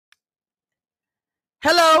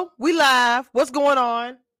Hello, we live. What's going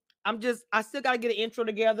on? I still got to get an intro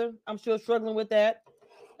together. I'm still struggling with that.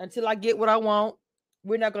 Until I get what I want,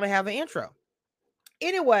 we're not going to have an intro.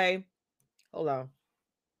 Anyway, hold on.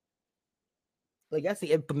 Look, I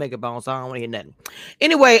see every mega bone, so I don't want to hear nothing.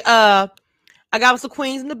 Anyway, I got some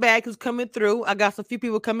queens in the back who's coming through. I got some few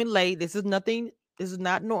people coming late. This is not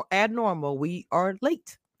abnormal. We are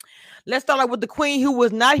late. Let's start out with the queen who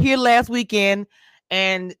was not here last weekend,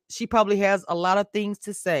 and she probably has a lot of things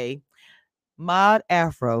to say. Mod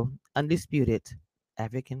Afro, undisputed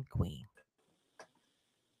African queen.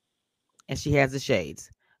 And she has the shades.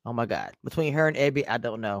 Oh my God. Between her and Abby, I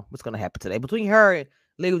don't know what's going to happen today. Between her and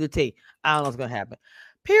Lee with the T, I don't know what's going to happen.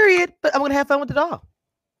 Period. But I'm going to have fun with it all.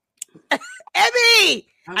 Abby!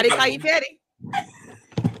 I didn't call you Patty.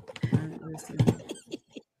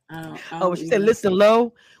 When she said listen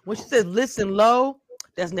low, when she says listen low,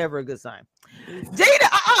 that's never a good sign. Jada,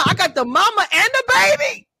 I got the mama and the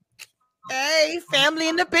baby. Hey, family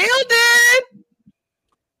in the building.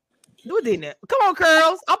 Do it, Dina. Come on,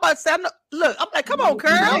 Curls. I'm about to say, look, I'm like, come on,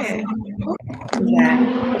 Curls.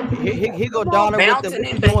 Here go Donna with the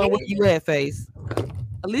doing what you had face.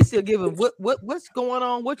 Alicia giving what's going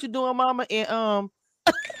on? What you doing, mama? And y'all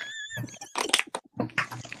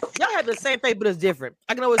have the same face, but it's different.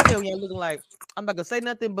 I can always tell when y'all looking like I'm not gonna say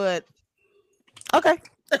nothing, but okay.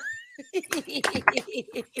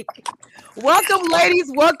 Welcome, ladies.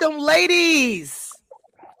 Welcome, ladies.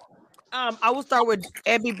 I will start with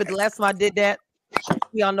Abby, but the last time I did that,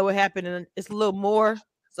 we all know what happened, and it's a little more.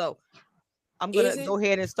 So I'm gonna go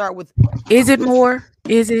ahead and start with. Is it more?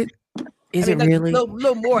 Is it? Is it really? A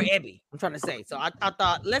little more, Abby. I'm trying to say. So I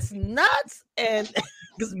thought let's not, and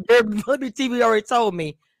because TV already told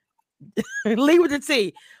me. Leave with the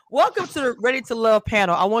T. Welcome to the Ready to Love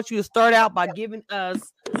panel. I want you to start out by giving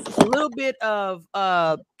us a little bit of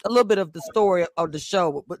the story of the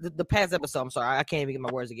show, the past episode. I'm sorry, I can't even get my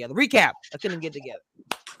words together. Recap. I couldn't get together.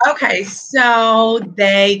 Okay, so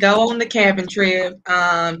they go on the cabin trip.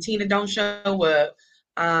 Tina don't show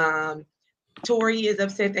up. Tori is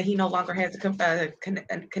upset that he no longer has a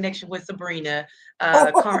connection with Sabrina.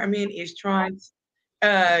 Carmen is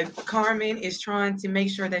trying to make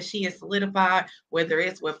sure that she is solidified, whether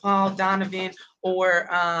it's with Paul Donovan or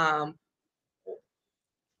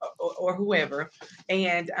whoever.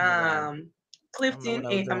 And Clifton,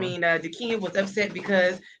 the kid was upset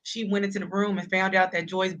because she went into the room and found out that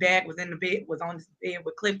Joy's bag was on the bed with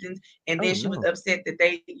Clifton's, and then she was upset that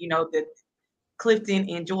they, that Clifton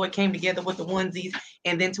and Joy came together with the onesies,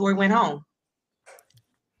 and then Tori went home.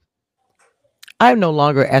 I'm no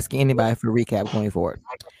longer asking anybody for a recap going forward.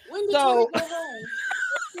 When did Tori go home?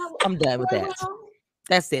 I'm done with that.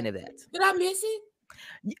 That's the end of that. Did I miss it?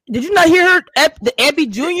 Did you not hear her at the Abby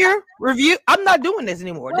Jr. review? I'm not doing this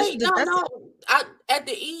anymore. Wait, no. At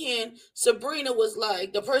the end, Sabrina was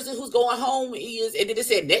like, the person who's going home is, and then it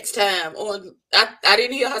said next time. I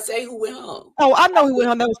didn't hear her say who went home. Oh, I know who went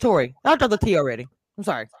home. That was Tori. I dropped the T already. I'm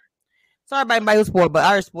sorry. Sorry about anybody who spoiled, but I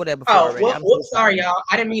already spoiled that before already. Well, sorry, y'all.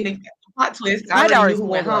 I didn't mean to plot twist. I already knew who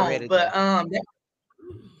went home, already, but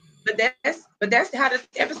that's how the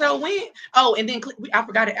episode went. Oh, and then I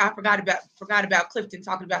forgot about Clifton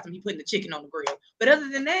talking about he putting the chicken on the grill. But other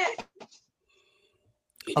than that,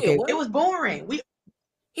 it was boring.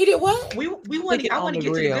 He did what? I want to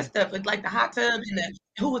get to the good stuff, but like the hot tub and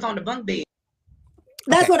who was on the bunk bed.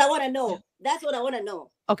 That's what I want to know. That's what I want to know.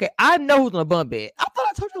 Okay, I know who's on the bunk bed. I thought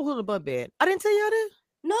I told you who's on the bunk bed. I didn't tell y'all that?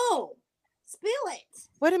 No. Spill it.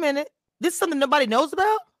 Wait a minute. This is something nobody knows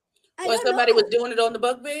about? Somebody was doing it on the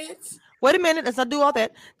bunk beds? Wait a minute. Let's not do all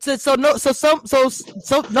that. So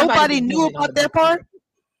nobody knew about that part?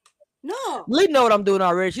 No. Lee know what I'm doing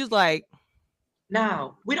already. She's like,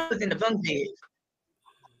 no, we don't was in the bunk bed.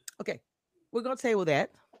 Okay, we're gonna table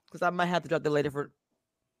that because I might have to drop that later for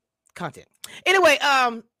content. Anyway,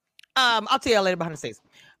 I'll tell y'all later behind the scenes,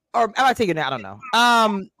 or I might tell you now. I don't know.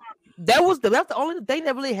 That's the only thing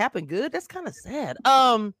that really happened good. That's kind of sad.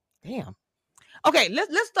 Damn. Okay,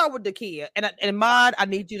 let's start with the Kia and Mod. I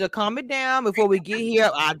need you to calm it down before we get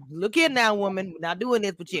here. Look here now, woman. We're not doing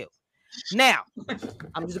this with you. Now,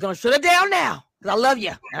 I'm just gonna shut it down now because I love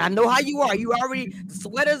you and I know how you are. You already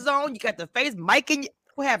sweaters on. You got the face mic in you.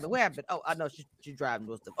 What happened? Oh, I know she's driving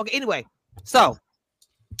with stuff. Okay, anyway, so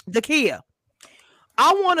the Kia.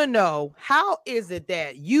 I want to know, how is it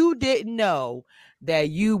that you didn't know that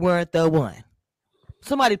you weren't the one?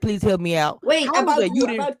 Somebody please help me out. Wait, about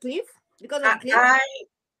Cliff? Because of Cliff?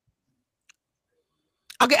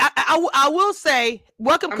 Okay, I will say,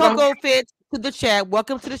 welcome Coco Fitz to the chat.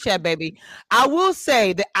 Welcome to the chat, baby. I will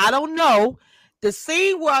say that I don't know the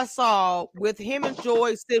scene where I saw with him and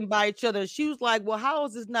Joy sitting by each other, she was like, well, how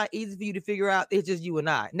is this not easy for you to figure out? It's just you and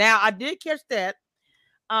I. Now, I did catch that.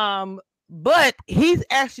 But he's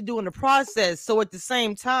actually doing the process. So at the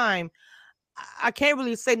same time, I can't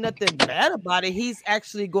really say nothing bad about it. He's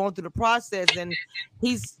actually going through the process and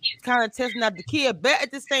he's kind of testing out the kid. But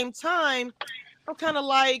at the same time, I'm kind of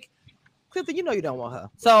like, Clifton, you know you don't want her.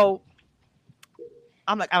 So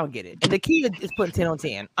I'm like, I don't get it. And the kid is putting 10 on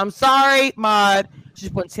 10. I'm sorry, Maud. She's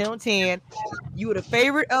putting 10 on 10. You were the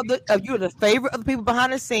favorite of the people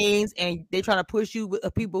behind the scenes, and they trying to push you with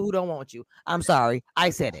people who don't want you. I'm sorry. I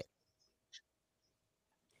said it.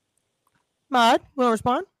 Maud, want to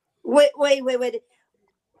respond? Wait.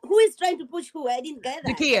 Who is trying to push who? I didn't get that.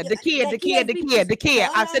 The kid.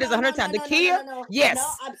 I've said this 100 times. The kid, yes.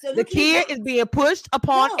 No, absolutely the kid is being pushed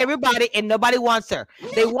upon everybody, and nobody wants her.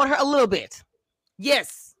 They want her a little bit.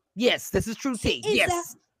 Yes, this is true, T.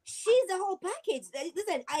 Yes. She's the whole package.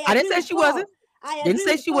 Listen, I didn't say she wasn't. I didn't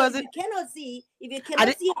say she wasn't. If you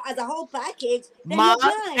cannot see her as a whole package, then Mom,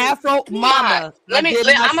 Afro Mama. I'm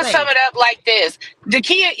gonna sum it up like this: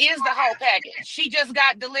 Dakia is the whole package. She just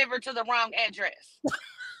got delivered to the wrong address.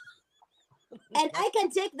 And I can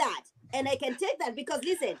take that. Because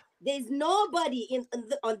listen, there's nobody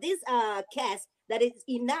on this cast that is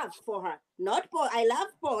enough for her. Not Paul. I love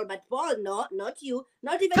Paul, but Paul, no, not you,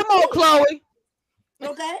 not even. Come on, Chloe.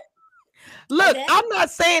 Okay. Look, I'm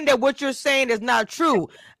not saying that what you're saying is not true.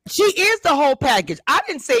 She is the whole package. I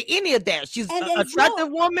didn't say any of that. She's an attractive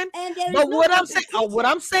woman. But what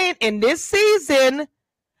I'm saying in this season,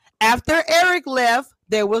 after Eric left,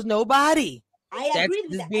 there was nobody. I agree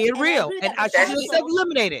with that. Being real, and I should have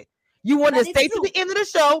eliminated. You want to stay to the end of the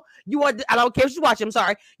show. I don't care if she's watching. I'm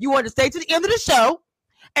sorry. You want to stay to the end of the show,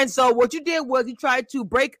 and so what you did was you tried to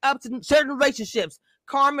break up certain relationships.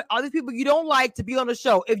 Carmen, all these people you don't like to be on the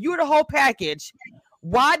show. If you were the whole package,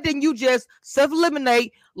 why didn't you just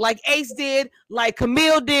self-eliminate like Ace did, like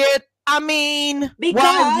Camille did? I mean,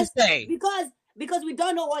 why would you say? Because we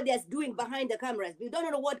don't know what they're doing behind the cameras. We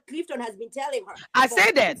don't know what Clifton has been telling her. I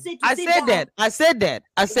said that.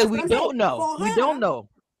 I said we don't know. We don't know.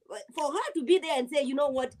 For her to be there and say, you know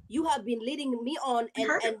what, you have been leading me on, and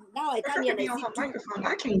now I come here and on her microphone.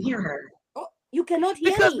 I can't hear her. Oh, you cannot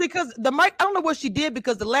hear me. Because the mic, I don't know what she did,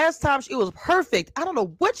 because the last time it was perfect. I don't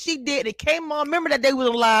know what she did. It came on. Remember that day we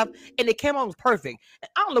were live and it came on, was perfect. And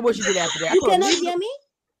I don't know what she did after that. You cannot hear me?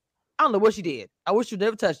 I don't know what she did. I wish you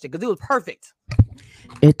never touched it because it was perfect.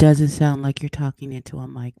 It doesn't sound like you're talking into a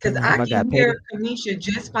mic. Because I can hear Kanisha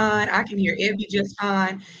just fine. I can hear Evie just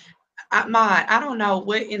fine. I don't know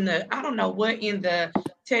what in the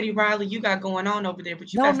Teddy Riley you got going on over there,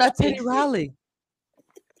 but you got not Teddy Riley.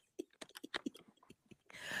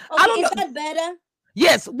 Okay, is that better?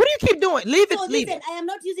 Yes. What do you keep doing? Leave it. Listen, I am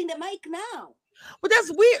not using the mic now. Well,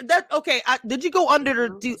 that's weird. Okay. Did you go under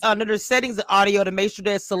the settings of audio to make sure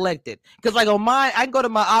that's selected? Because like on mine, I can go to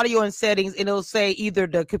my audio and settings and it'll say either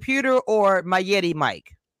the computer or my Yeti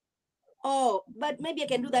mic. Oh, but maybe I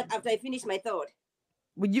can do that after I finish my thought.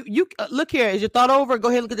 Well, you look here. Is your thought over? Go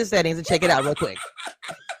ahead and look at the settings and check it out real quick.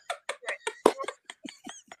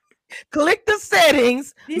 Click the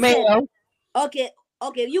settings, ma'am. Okay.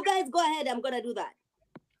 You guys go ahead. I'm gonna do that.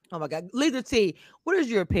 Oh my God, Leader T, what is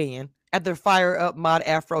your opinion after Fire Up Mod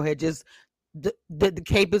Afro had just the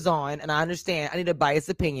cape is on, and I understand. I need a biased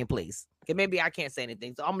opinion, please. Okay, maybe I can't say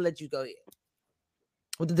anything, so I'm gonna let you go ahead.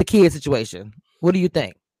 With the kid situation, what do you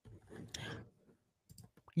think?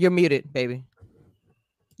 You're muted, baby.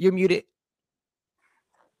 You're muted.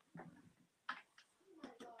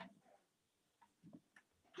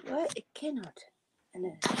 What? It cannot.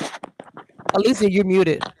 Alicia, you're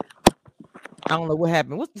muted. I don't know what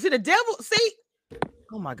happened. See the devil? See?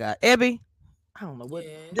 Oh my God, Abby. I don't know what.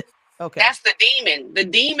 Yeah. Okay, That's the demon. The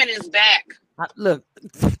demon is back. Look,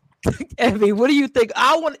 Abby, what do you think?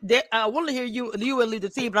 I want to hear you and lead the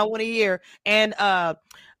team, but I want to hear. And I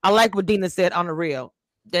like what Dina said on the reel,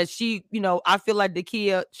 that she, I feel like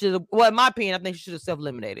Dakia should have. Well, in my opinion, I think she should have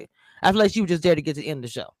self-eliminated. I feel like she was just there to get to the end of the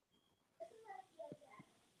show.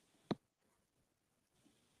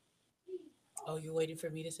 Oh, you're waiting for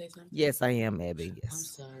me to say something? Yes, I am, Abby. Yes.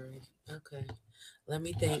 I'm sorry. Okay. Let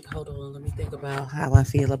me think. Hold on. Let me think about how I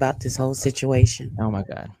feel about this whole situation. Oh my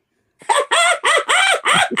God.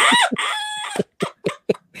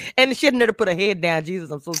 And she had never put her head down.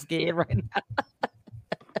 Jesus, I'm so scared right now.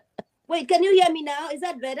 Wait, can you hear me now? Is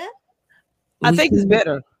that better? I think it's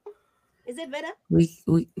better. Is it better? We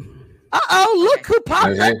look who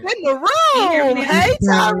popped up in the room. Hey,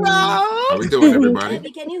 Tyrone. How we doing, everybody?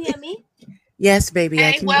 Abby, can you hear me? Yes, baby.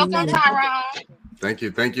 Hey, welcome, Tyrone. Thank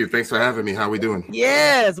you. Thanks for having me. How we doing?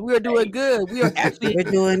 Yes, we are doing good. We are actually We're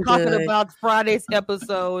doing talking good. about Friday's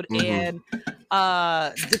episode, Mhm. and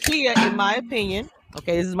Dakia, in my opinion,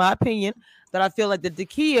 okay, this is my opinion, that I feel like the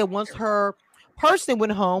Dakia, once her person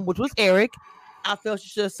went home, which was Eric, I felt she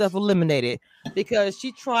should have self-eliminated because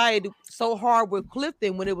she tried so hard with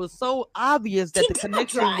Clifton when it was so obvious that She the did not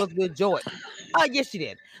connection try. was with Joy. Yes, she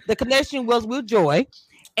did. The connection was with Joy,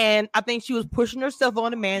 and I think she was pushing herself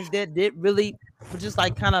on a man that did really was just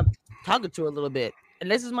like kind of talking to her a little bit. And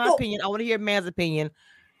this is my So opinion. I want to hear man's opinion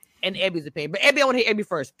and Ebby's opinion. But Ebby, I want to hear Ebby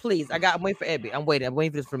first, please. I'm waiting for Ebby. I'm waiting for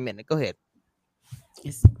this for a minute. Go ahead.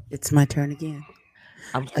 It's my turn again.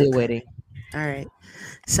 I'm still waiting. All right.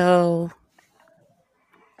 So,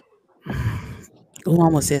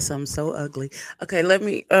 almost said something so ugly. Okay, let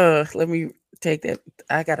me take that.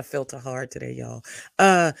 I got to filter hard today, y'all.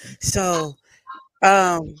 So,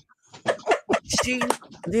 um, she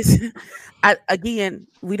this again.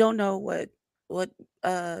 We don't know what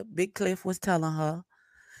Big Cliff was telling her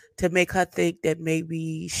to make her think that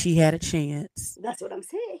maybe she had a chance. that's what I'm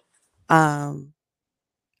saying. Um,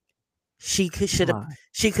 she could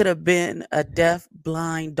have been a deaf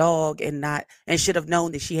blind dog and should have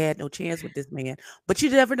known that she had no chance with this man. But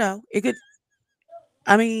you never know. It could.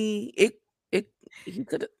 I mean, it he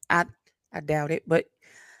could. I doubt it, but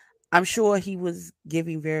I'm sure he was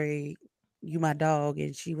giving very you my dog,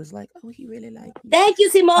 and she was like, oh, he really liked me. Thank you,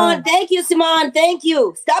 Simone. Um, Thank you, Simone. Thank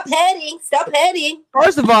you. Stop hating. Stop hating.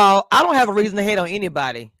 First of all, I don't have a reason to hate on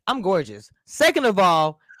anybody. I'm gorgeous. Second of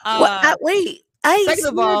all, wait. I ain't second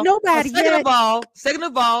of scared all, nobody yet. second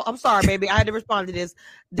of all, I'm sorry, baby. I had to respond to this.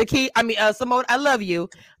 Simone, I love you,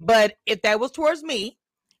 but if that was towards me,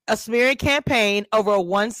 a smearing campaign over a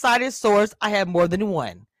one-sided source, I have more than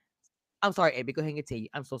one. I'm sorry, Abby. Go ahead and continue.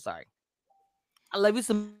 I'm so sorry. I love you,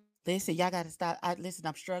 Simone. Listen, y'all gotta stop. Listen,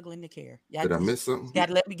 I'm struggling to care. Y'all Did I just miss something?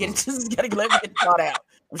 gotta let me get it. Just gotta let me get the thought out.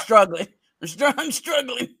 I'm struggling. I'm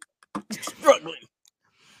struggling. Struggling.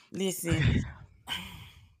 Listen,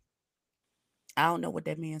 I don't know what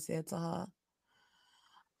that man said to her.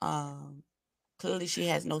 Clearly she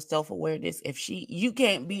has no self-awareness. You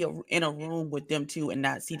can't be in a room with them two and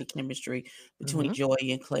not see the chemistry between Joy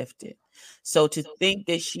and Clifton. So to think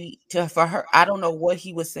that for her, I don't know what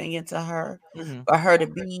he was saying to her, for her to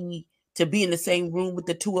be in the same room with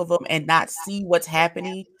the two of them and not see what's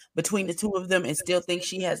happening between the two of them and still think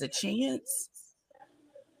she has a chance.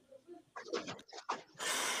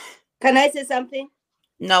 Can I say something?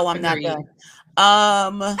 No, I'm not done.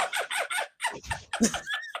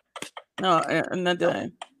 No, I'm not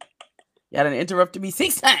done. Y'all done interrupted me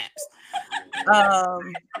 6 times. I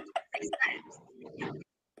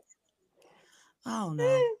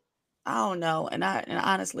don't know. And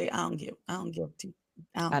honestly, I don't give two.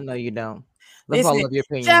 I know you don't. Let's all love your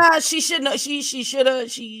opinion. She should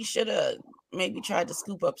have maybe tried to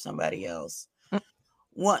scoop up somebody else.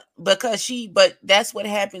 But that's what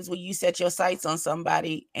happens when you set your sights on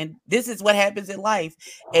somebody, and this is what happens in life,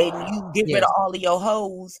 and you get rid of all of your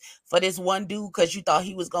hoes for this one dude because you thought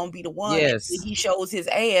he was gonna be the one. Yes. And he shows his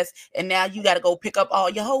ass, and now you got to go pick up all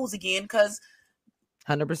your hoes again because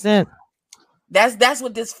 100%. That's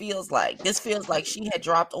what this feels like. This feels like she had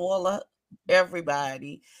dropped all of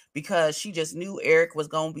everybody because she just knew Eric was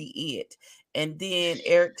gonna be it. And then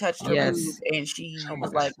Eric touched her boob, and she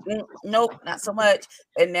was like, nope, not so much.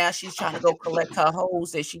 And now she's trying to go collect her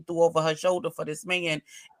hoes that she threw over her shoulder for this man,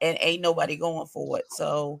 and ain't nobody going for it.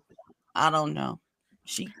 So I don't know.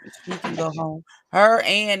 She can go home. Her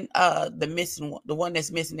and the one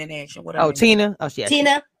that's missing in action. Whatever. Tina. Oh, yeah.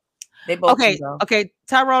 Tina. They both okay.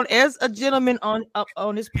 Tyrone, as a gentleman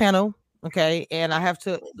on this panel, okay, and I have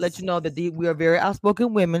to let you know that we are very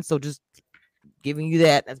outspoken women, so just giving you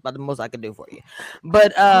that's about the most I can do for you.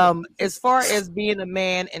 But as far as being a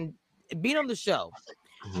man and being on the show,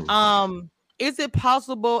 is it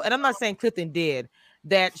possible, and I'm not saying Clifton did,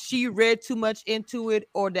 that she read too much into it,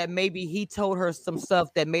 or that maybe he told her some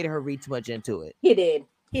stuff that made her read too much into it? He did.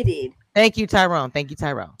 Thank you, Tyrone.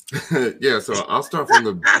 Yeah, so I'll start from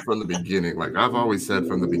the beginning. Like I've always said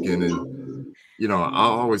from the beginning, I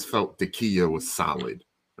always felt Dakia was solid,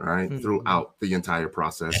 right? Throughout the entire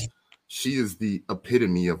process. She is the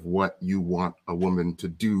epitome of what you want a woman to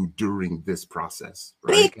do during this process,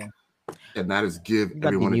 right? And that is give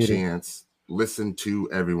everyone a chance, listen to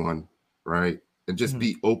everyone, right? And just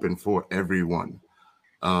be open for everyone.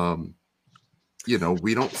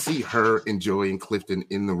 We don't see her and Joy and Clifton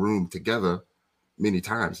in the room together many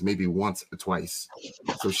times, maybe once or twice.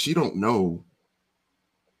 So she don't know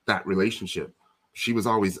that relationship. She was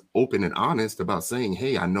always open and honest about saying,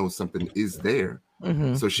 hey, I know something is there.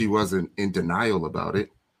 So she wasn't in denial about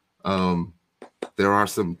it. there are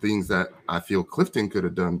some things that I feel Clifton could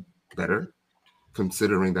have done better,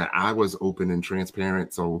 considering that I was open and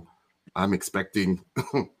transparent. So I'm expecting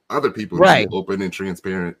other people to be open and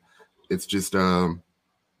transparent. It's just, you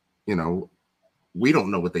know, we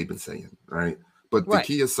don't know what they've been saying, right? But the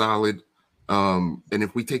key is solid. And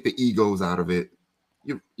if we take the egos out of it,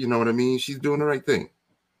 you know what I mean? She's doing the right thing.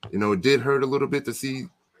 You know, it did hurt a little bit to see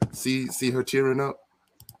her tearing up,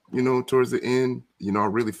 you know, towards the end. You know, I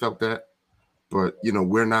really felt that. But, you know,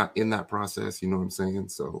 we're not in that process, you know what I'm saying?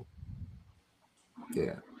 So,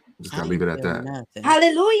 yeah, just gotta leave it at that. Nothing.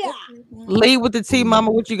 Hallelujah. Leave with the tea,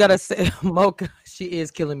 mama. What you gotta say? Mocha, she is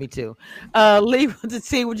killing me too. Leave with the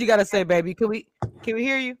tea. What you gotta say, baby? Can we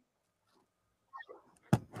hear you?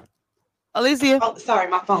 Alicia? Oh, sorry,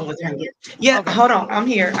 my phone was ringing. Yeah, okay. Hold on. I'm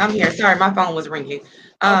here. Sorry, my phone was ringing.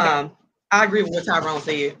 I agree with what Tyrone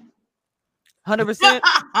said. 100%.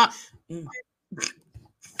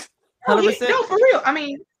 100%. No, for real. I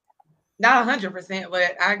mean, not 100%,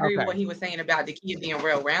 but I agree with what he was saying about the kid being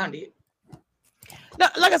well-rounded. No,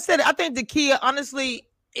 like I said, I think Dakia honestly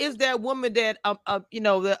is that woman that you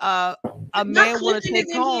know, a man want to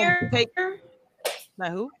take home.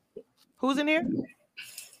 Now who? Who's in here?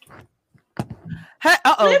 Hey,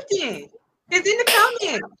 Clifton is in the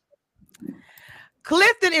comments.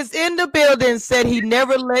 Clifton is in the building. Said he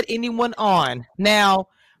never let anyone on. Now,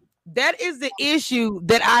 that is the issue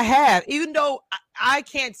that I have. Even though I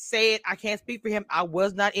can't say it, I can't speak for him. I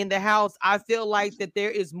was not in the house. I feel like that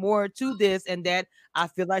there is more to this, and that I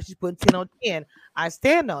feel like she's putting 10 on 10. I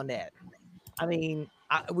stand on that. I mean,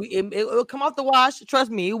 it will come off the wash.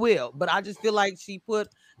 Trust me, it will. But I just feel like she put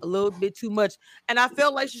a little bit too much, and I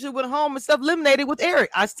felt like she should have went home and self-eliminated with Eric.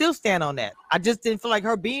 I still stand on that. I just didn't feel like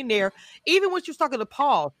her being there. Even when she was talking to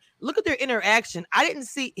Paul, look at their interaction. I didn't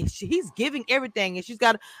see he's giving everything, and she's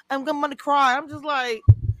got, I'm gonna cry. I'm just like,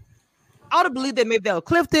 I would have believed that maybe that was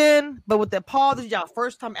Clifton, but with that Paul, this is y'all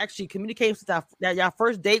first time actually communicating since that y'all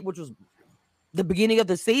first date, which was the beginning of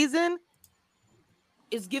the season.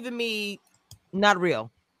 It's giving me not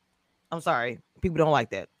real. I'm sorry. People don't like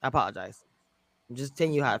that. I apologize. I'm just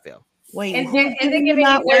telling you how I feel. Wait,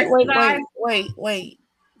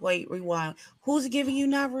 wait, rewind. Who's giving you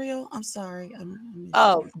not real? I'm sorry.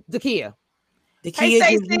 Dakia. Dakia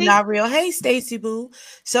gives you not real. Hey, Stacey boo.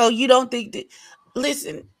 So you don't think that?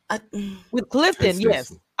 Listen, with Clifton,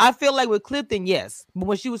 yes. I feel like with Clifton, yes. But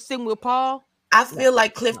when she was sitting with Paul, I feel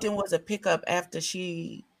like Clifton was a pickup after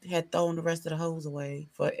she had thrown the rest of the hoes away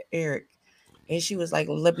for Eric, and she was like,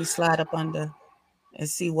 "Let me slide up under and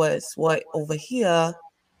see what's what over here,"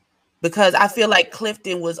 because I feel like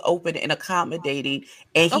Clifton was open and accommodating,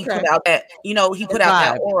 and he put out that, you know, he put out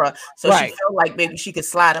that aura, so she felt like maybe she could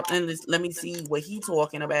slide up and let me see what he's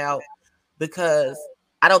talking about, because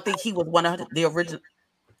I don't think he was one of the original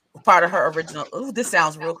part of her original. Oh, this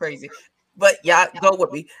sounds real crazy, but y'all go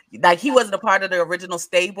with me. Like, he wasn't a part of the original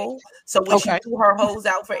stable, so when she threw her hose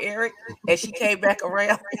out for Eric and she came back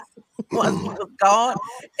around once he was gone,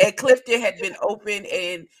 and Clifton had been open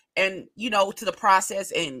and you know, to the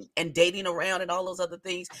process and dating around and all those other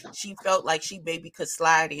things, she felt like she maybe could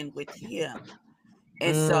slide in with him,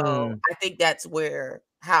 and so I think that's where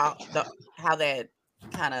how that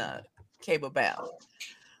kind of came about.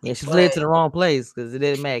 Yeah, she slid to the wrong place because it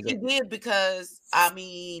didn't make it. She did, because I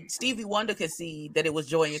mean, Stevie Wonder could see that it was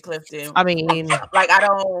Joy and Clifton. I mean, like, I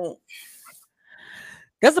don't.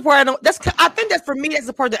 That's the part I don't. I think that's for me. That's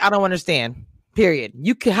the part that I don't understand. Period.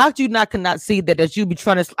 How do you cannot see that you be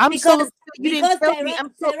trying to? I'm because so you didn't tell me.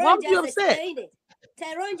 I'm so why you upset?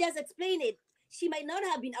 Tyrone just explained it. She might not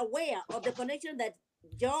have been aware of the connection that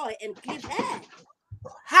Joy and Cliff had.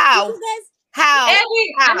 How?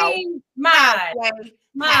 I mean, Mad.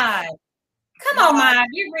 Come on, Mad.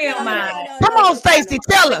 You're real, Mad. Come on, Stacey.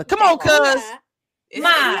 Tell her. Come on, cuz.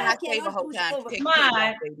 Mad.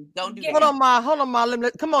 Don't do that. Hold on, Ma.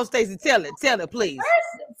 Come on, Stacey. Tell her, please.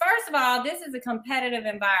 First of all, this is a competitive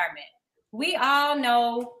environment. We all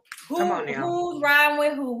know who's riding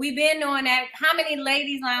with who. We've been doing that. How many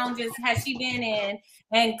ladies' lounges has she been in,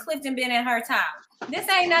 and Clifton been in her top? This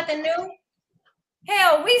ain't nothing new.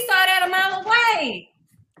 Hell, we saw that a mile away.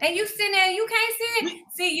 And you sitting there, you can't see it.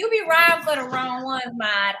 See, you be riding for the wrong ones,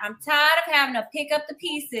 Mod. I'm tired of having to pick up the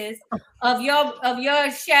pieces of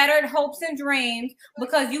your shattered hopes and dreams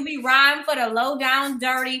because you be riding for the low down,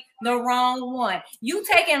 dirty, the wrong one. You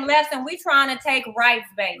taking lefts and we trying to take rights,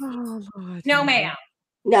 baby. Oh, no, ma'am.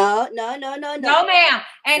 No. No, ma'am.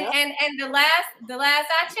 And the last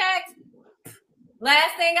I checked,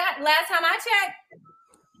 last time I checked,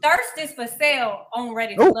 thirst is for sale on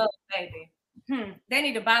Ready to Love, baby. They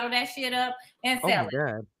need to bottle that shit up and sell it.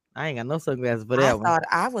 God. I ain't got no sunglasses for I that one. thought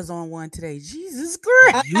I was on one today. Jesus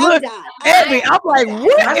Christ. Look, Abby, I'm like,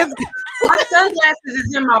 what is My sunglasses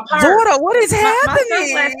is in my purse. Daughter, what is My happening?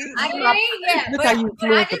 sunglasses is I in my ain't yet. Look how you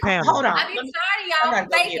flew off the panel. Hold on. I be Let me- tired I of y'all gotta go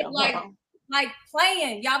get faking 'em. like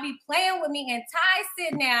playing. Y'all be playing with me, and Ty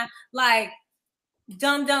sitting there like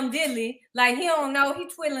dumb diddly, like he don't know, he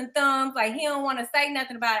twiddling thumbs, like he don't want to say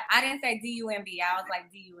nothing about it. I didn't say D-U-M-B. I was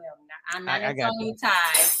like D-U-M. I'm not insulting you, Ty.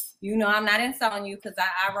 You know I'm not insulting you because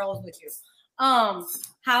I rolls with you.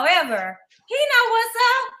 However, he know what's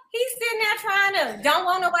up. He's sitting there trying to don't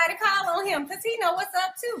want nobody to call on him because he know what's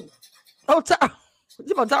up too. Oh,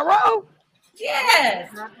 you about Tyrone?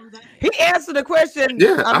 Yes. He answered the question.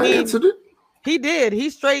 Yeah, I mean, answered it. he did. He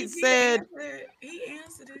straight said He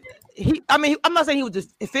answered it. I'm not saying he was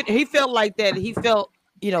just he felt like that. He felt,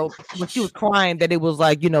 when she was crying that it was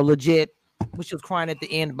like, legit when she was crying at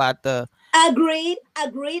the end about the Agreed.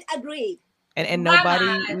 and nobody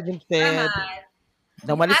even said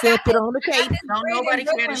nobody said put her on the cake. Don't nobody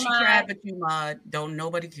care that she cried but you, Maud. Don't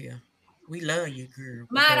nobody care. We love you, girl.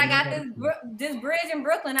 Maud, I got this bridge in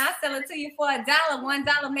Brooklyn. I'll sell it to you for $1.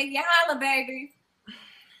 $1 make you holler, baby.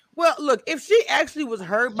 Well, look, if she actually was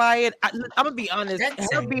hurt by it, I'm gonna be honest.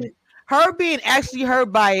 Her being actually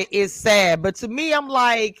hurt by it is sad. But to me, I'm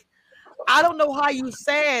like, I don't know how you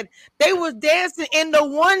sad. They was dancing in the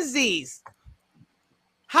onesies.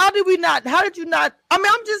 How did you not? I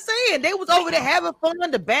mean, I'm just saying they was over there having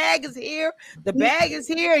fun. The bag is here.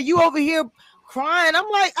 And you over here crying. I'm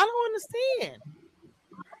like, I don't understand.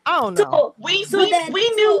 I don't know. So we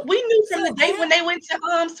knew from the day when they went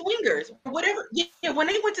to swingers, whatever. Yeah, when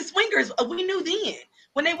they went to swingers, we knew then.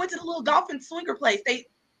 When they went to the little golf and swinger place,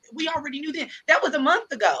 we already knew then. That was a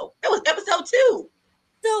month ago. That was episode 2.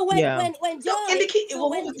 So when Joy,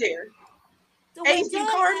 what was there? So AC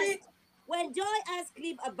Carmen. When Joy asked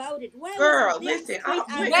Cliff about it, girl, listen,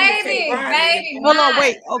 baby. Hold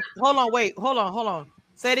on.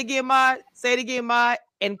 Say it again, Ma.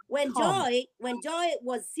 And when Joy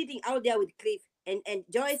was sitting out there with Cliff, and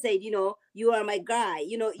Joy said, you are my guy.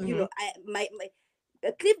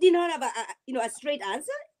 Cliff did not have a straight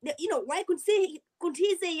answer. Why couldn't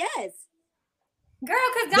he say yes? Girl,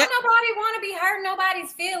 because don't nobody want to be hurt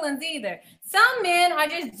nobody's feelings either. Some men are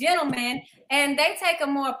just gentlemen and they take a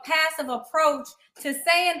more passive approach to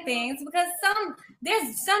saying things because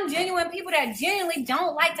there's some genuine people that genuinely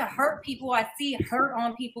don't like to hurt people or see hurt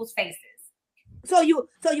on people's faces. So you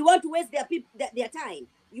want to waste their time.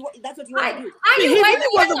 That's what you want to do. He really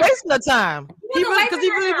wasn't wasting the time. He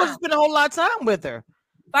really wasn't spending a whole lot of time with her.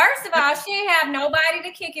 First of all, she didn't have nobody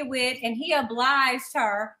to kick it with, and he obliged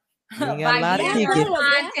her by giving her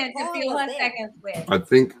content to fill her seconds with. I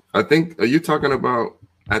think. Are you talking about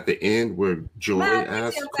at the end where Joy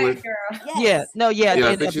asked Cliff? Yeah.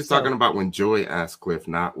 I think she's talking about when Joy asked Cliff,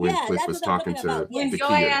 not when Cliff was talking to when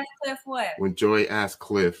Joy asked Cliff what? When Joy asked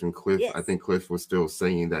Cliff, and Cliff, I think Cliff was still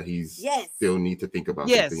saying that he's still need to think about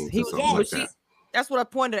something or something like that. That's what I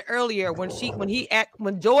pointed earlier when Joy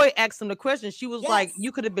asked him the question. She was like,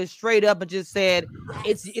 "You could have been straight up and just said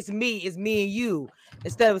it's me and you,"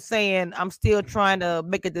 instead of saying, "I'm still trying to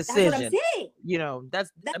make a decision." That's what I'm saying.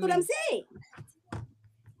 That's what I'm saying.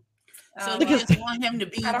 So you just want him to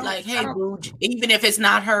be like, "Hey, boo, even if it's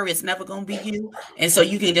not her, it's never gonna be you," and so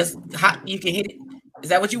you can hit it. Is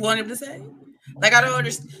that what you want him to say? Like, I don't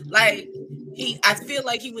understand. Like, I feel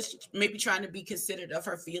like he was maybe trying to be considerate of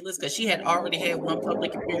her feelings because she had already had one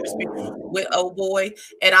public appearance with old boy,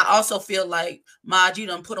 and I also feel like, Maud, you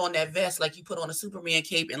done put on that vest like you put on a Superman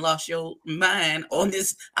cape and lost your mind on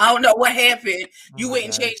this. I don't know what happened. You went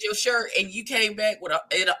and changed your shirt, and you came back with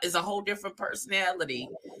it's a whole different personality,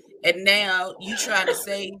 and now you trying to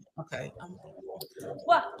say, okay.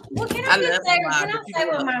 Well, can I just say? Can I say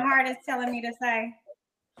what my heart is telling me to say?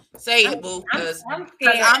 Say it, boo. Because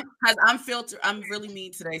I'm filtered. I'm really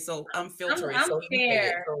mean today, so I'm filtering. I'm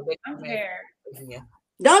scared. I'm scared. Yeah.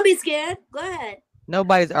 Don't be scared. Go ahead.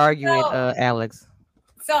 Nobody's arguing, Alex.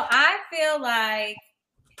 So I feel like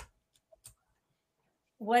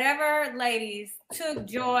whatever ladies took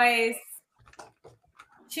Joy's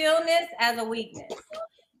chillness as a weakness.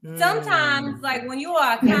 Sometimes, like when you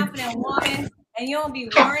are a confident woman and you don't be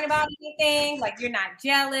worrying about anything, like you're not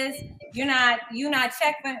jealous, you're not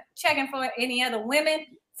checking for any other women.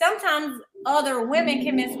 Sometimes other women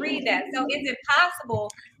can misread that. So is it possible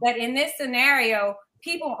that in this scenario,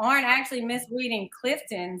 people aren't actually misreading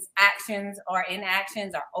Clifton's actions or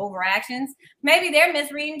inactions or overactions? Maybe they're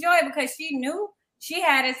misreading Joy because she knew she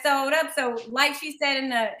had it sewed up. So like she said in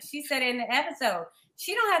the episode,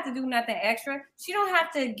 she don't have to do nothing extra. She don't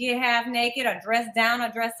have to get half naked or dress down or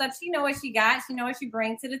dress up. She know what she got. She know what she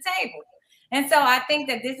brings to the table. And so I think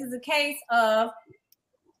that this is a case of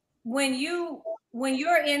when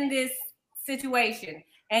you're in this situation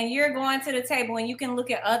and you're going to the table and you can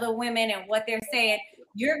look at other women and what they're saying,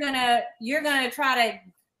 you're gonna try to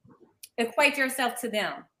equate yourself to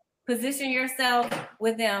them, position yourself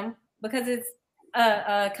with them, because it's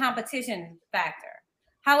a competition factor.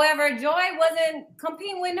 However, Joy wasn't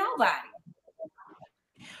competing with nobody.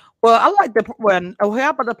 Well, I like how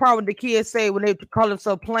about the part when the kids say when they call him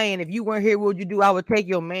so plain, if you weren't here, what would you do? I would take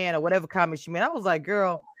your man, or whatever comment she made. I was like,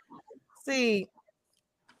 girl, see,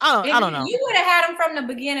 I don't know. You would have had him from the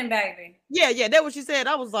beginning, baby. Yeah, that's what she said.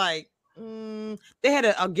 I was like, they had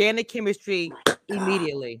an organic chemistry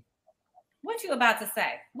immediately. What you about to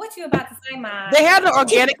say? What you about to say, Maude? They had an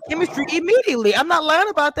organic chemistry immediately. I'm not lying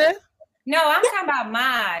about that. No, I'm talking about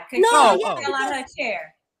Maude. No, fell out her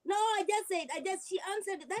chair. No, she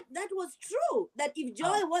answered that was true. That if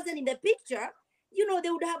Joy wasn't in the picture, they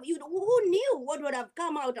would have, who knew what would have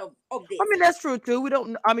come out of this? I mean, that's true too. We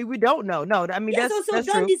don't know. No, I mean, that's don't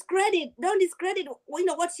true. discredit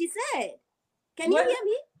what she said. Can you hear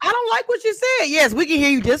me? I don't like what you said. Yes, we can hear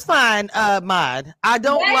you just fine, Maude. I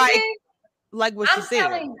don't like what she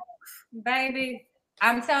said. Baby,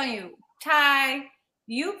 I'm telling you, Ty,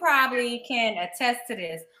 you probably can attest to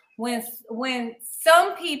this. When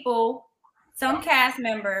some people, some cast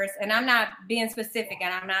members, and I'm not being specific,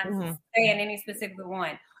 and I'm not saying any specific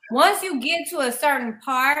one. Once you get to a certain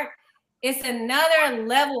part, it's another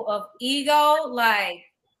level of ego, like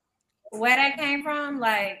where that came from.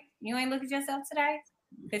 Like, you ain't look at yourself today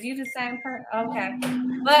because you the same person. Okay,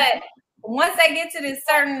 but once they get to this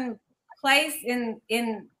certain place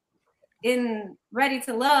in Ready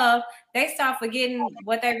to Love, they start forgetting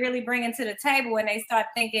what they really bringing to the table, and they start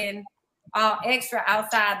thinking all extra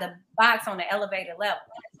outside the box on the elevated level.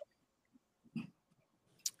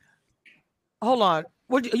 Hold on,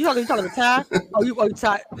 what you talking to Ty? You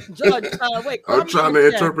Ty? Judge, wait. I'm trying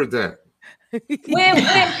to interpret that. when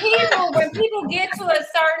people get to a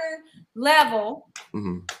certain level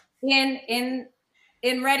in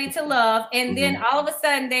Ready to Love, and then all of a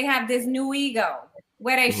sudden they have this new ego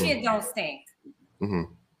where they shit don't stink.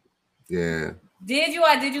 Yeah. Did you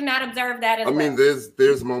or did you not observe that as well? I mean,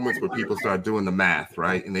 there's moments where people start doing the math,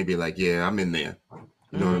 right? And they be like, yeah, I'm in there.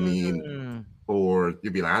 You know what I mean? Or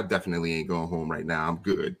you'd be like, I definitely ain't going home right now. I'm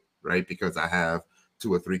good, right? Because I have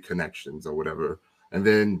 2 or 3 connections or whatever. And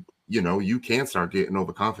then, you can start getting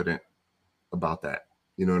overconfident about that.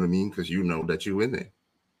 You know what I mean? Because you know that you're in there.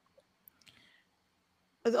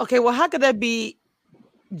 Okay, well, how could that be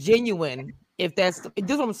genuine? If that's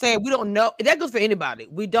what I'm saying, we don't know. That goes for anybody.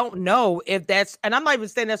 We don't know if that's, and I'm not even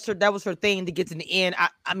saying that was her thing to get to the end.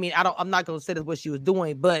 I'm not going to say that's what she was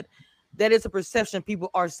doing, but that is a perception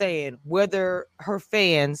people are saying, whether her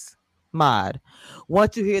fans, Maude,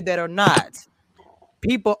 want to hear that or not.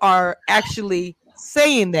 People are actually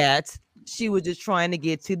saying that she was just trying to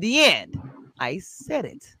get to the end. I said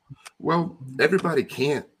it. Well, everybody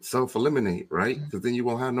can't self-eliminate, right? Because then you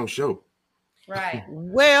won't have no show. Right.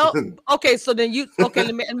 Well, okay. So then let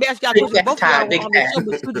me ask y'all a question. Both of y'all were on the show,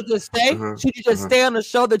 but should you just stay? Should you just stay on the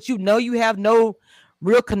show that you have no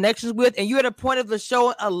real connections with, and you're at a point of the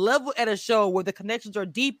show, a level at a show where the connections are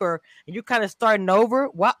deeper, and you're kind of starting over?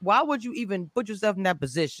 Why would you even put yourself in that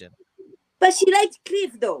position? But she likes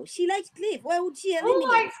Cliff, though. She likes Cliff. Why would she eliminate? Who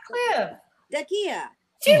likes Cliff? Dakia.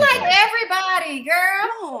 She like everybody,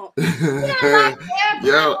 girl. No.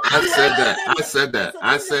 Yo, I said that. What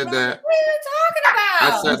are you talking about?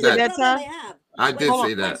 I said that. I did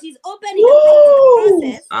say that. She's opening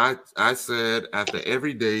the process. I said after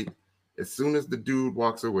every date, as soon as the dude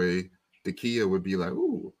walks away, Dakia would be like,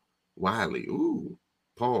 ooh, Wiley, ooh,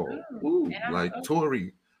 Paul, ooh, like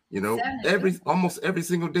Tori, almost every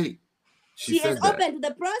single date. She has opened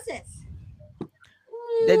the process.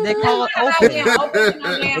 They call it open.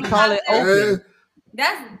 They call it open.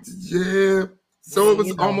 Yeah. So it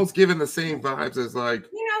was almost giving the same vibes as like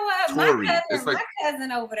Tori. My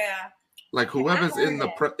cousin over there. Like whoever's in her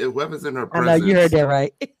presence. I know you heard that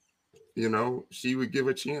right. She would give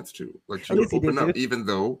a chance to. Like she would open up, even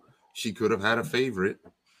though she could have had a favorite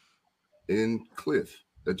in Cliff.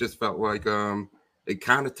 That just felt like it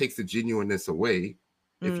kind of takes the genuineness away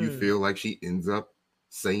if you feel like she ends up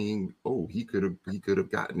saying, oh, he could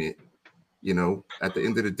have gotten it, at the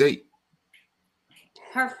end of the date.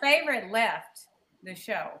 Her favorite left the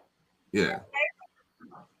show. Yeah.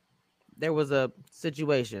 There was a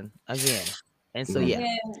situation again. And so And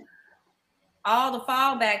all the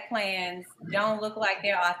fallback plans don't look like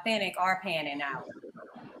they're authentic or panning out.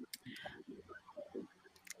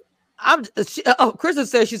 Kristen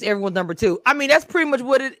says she's everyone's number 2. I mean, that's pretty much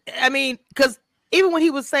what because even when he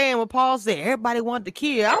was saying, when Paul said everybody wanted to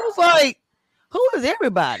kill, I was like, who is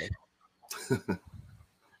everybody?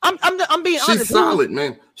 I'm being honest. She's solid,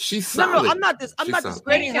 man. She's solid. No, I'm not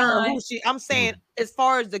discrediting her. Who she? I'm saying as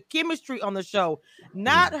far as the chemistry on the show,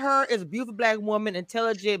 not her as a beautiful black woman,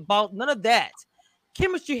 intelligent, boss. None of that.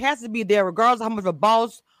 Chemistry has to be there, regardless of how much of a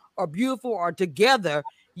boss or beautiful or together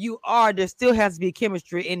you are. There still has to be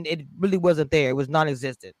chemistry, and it really wasn't there. It was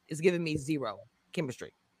non-existent. It's giving me zero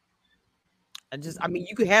chemistry. I mean,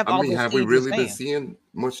 you could have. Have we really been seeing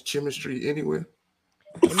much chemistry anywhere?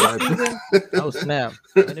 Oh snap!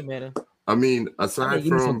 Wait a minute. I mean, aside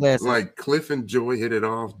from like Cliff and Joy hit it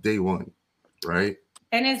off day one, right?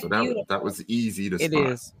 And it's beautiful. That was easy to spot. It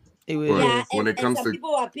is. It was. Yeah, when it comes to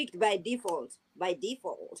people are picked by default. By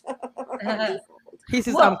default. He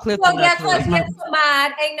says, "I'm Cliff." Well, guess what?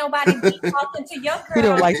 Mine ain't nobody talking to your girl. He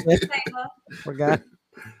don't like that. Forgot.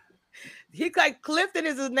 He's like Clifton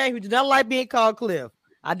is his name. He does not like being called Cliff.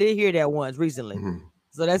 I did hear that once recently.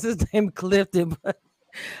 So that's his name, Clifton. But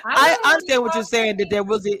I understand what you're saying, that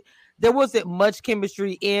there wasn't much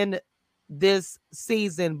chemistry in this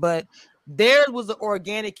season, but there was an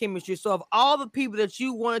organic chemistry. So of all the people that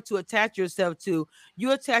you wanted to attach yourself to,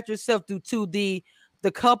 you attach yourself to the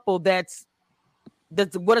couple that's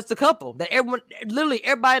what is the couple that literally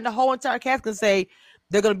everybody in the whole entire cast can say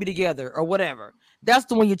they're gonna be together or whatever. That's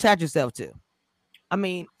the one you attach yourself to. I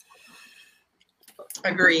mean,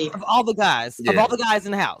 agreed. Of all the guys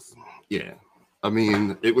in the house. Yeah. I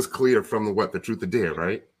mean, it was clear from the Truth or Dare,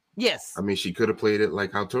 right? Yes. I mean, she could have played it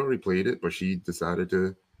like how Tori played it, but she decided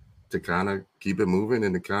to kind of keep it moving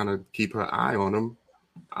and to kind of keep her eye on him.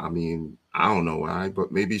 I mean, I don't know why,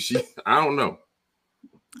 but maybe I don't know.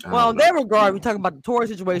 Well, in that regard, we talk about the Tori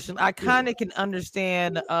situation. I kind of can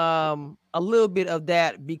understand a little bit of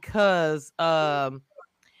that because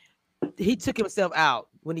he took himself out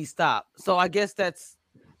when he stopped. So I guess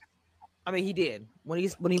he did when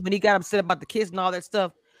he got upset about the kiss and all that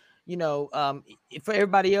stuff. You know, for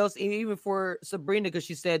everybody else, even for Sabrina, because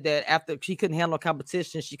she said that after she couldn't handle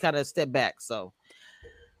competition, she kind of stepped back. So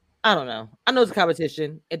I don't know. I know it's a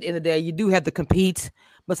competition. At the end of the day, you do have to compete,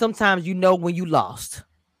 but sometimes you know when you lost.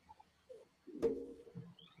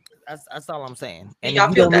 That's all I'm saying. And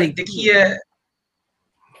y'all feel like Dakia?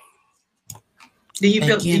 Do you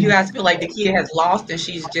guys feel like Dakia has lost and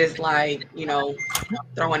she's just like,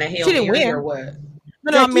 throwing a Hail Mary or what?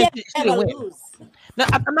 No, I mean she didn't win. No,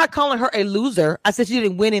 I'm not calling her a loser. I said she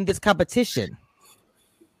didn't win in this competition.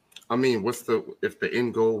 I mean, if the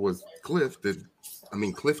end goal was Clifton,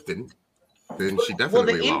 then she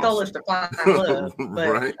definitely the end goal is to find love,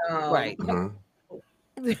 but, right.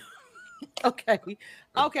 Okay.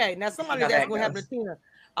 Now somebody's asking what happened to Tina.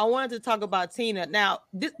 I wanted to talk about Tina. Now,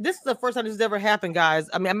 this is the first time this has ever happened, guys.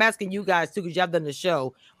 I mean, I'm asking you guys too, because y'all done the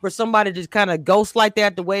show, where somebody just kind of ghosts like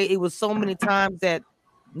that. The way it was so many times that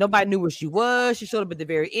nobody knew where she was. She showed up at the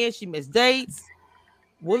very end. She missed dates.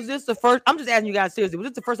 Was this the first? I'm just asking you guys seriously. Was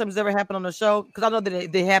this the first time this ever happened on the show? Because I know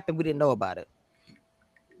that they happened. We didn't know about it.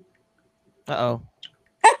 Uh-oh.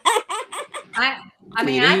 I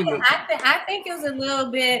think it was a little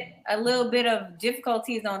bit of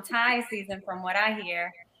difficulties on Ty's season from what I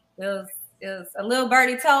hear. It was a little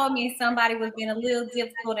birdie told me somebody was being a little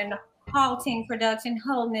difficult in the halting production,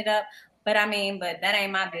 holding it up. But that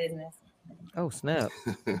ain't my business. Oh snap.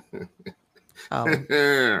 Play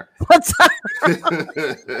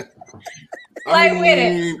with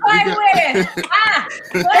it.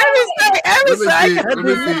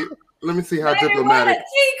 Let me see how diplomatic.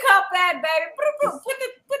 Teacup that, baby.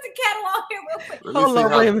 Put the kettle on here real quick.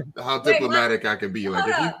 Let me see how diplomatic I can be. Like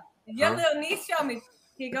if your little niece show me.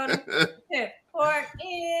 Here go the pour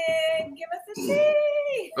in. Give us a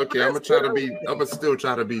tea. Okay, I'm gonna still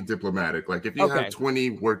try to be diplomatic. Like if you have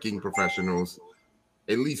 20 working professionals,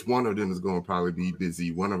 at least one of them is going to probably be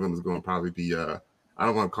busy. One of them is going to probably be I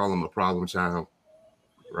don't want to call them a problem child,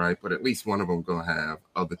 right? But at least one of them going to have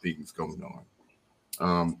other things going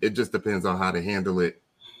on. It just depends on how they handle it.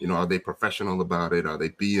 Are they professional about it? Are they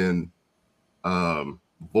being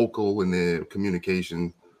vocal in their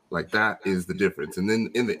communication? Like that is the difference. And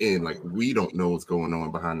then in the end, like we don't know what's going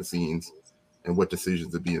on behind the scenes and what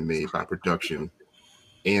decisions are being made by production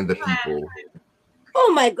and the people.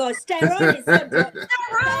 Oh my gosh, Tyrone is so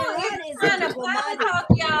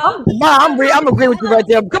I'm agreeing with you right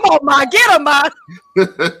there. Come on, Ma, get him, Ma.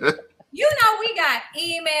 We got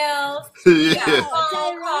emails. We got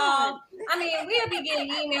phone calls. I mean, we'll be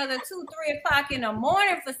getting emails at 2, 3 o'clock in the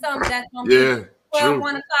morning for something that's going to be 12,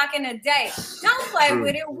 1 o'clock in the day. Don't play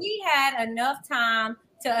with it. We had enough time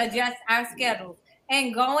to adjust our schedules.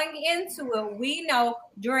 And going into it, we know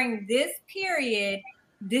during this period,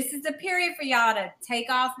 this is the period for y'all to take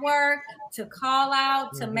off work, to call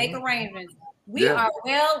out, to make arrangements. We are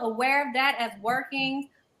well aware of that as working,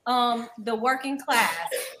 the working class.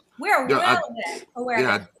 We're aware of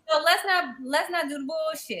that. So let's not do the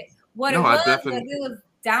bullshit. What it was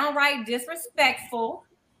downright disrespectful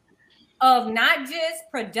of not just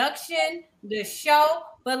production, the show,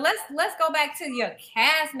 but let's go back to your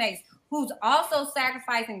castmates who's also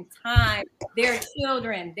sacrificing time, their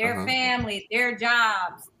children, their families, their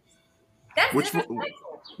jobs. That's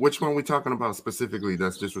disrespectful. Which one we talking about specifically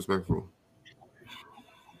that's disrespectful?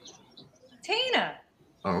 Tina.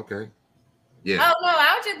 Oh, okay. Yeah. Oh no,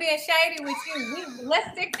 I was just being shady with you.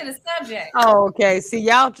 Let's stick to the subject. Oh, okay. See,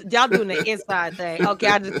 y'all doing the inside thing.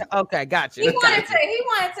 Okay, gotcha. He wanted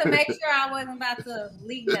to make sure I wasn't about to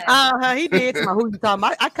leak that. He did. Who you talking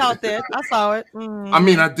about? I caught that. I saw it. I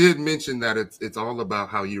mean, I did mention that it's all about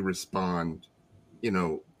how you respond,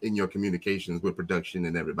 in your communications with production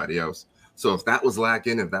and everybody else. So if that was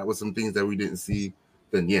lacking, if that was some things that we didn't see,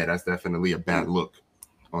 then yeah, that's definitely a bad look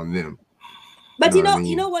on them. But you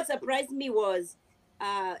know what surprised me was,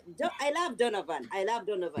 I love Donovan.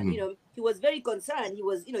 He was very concerned. He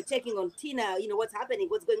was, checking on Tina. What's happening,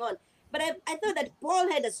 what's going on. But I thought that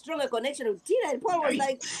Paul had a stronger connection with Tina, and Paul was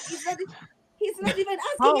like, he's not even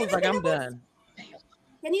asking. Paul was like, I'm done.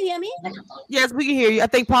 Can you hear me? Yes, we can hear you. I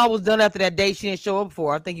think Paul was done after that date she didn't show up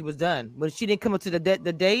for. I think he was done. When she didn't come up to the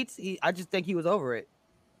dates, I just think he was over it.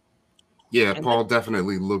 Yeah, and Paul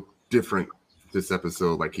definitely looked different this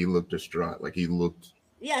episode. Like he looked distraught. Like he looked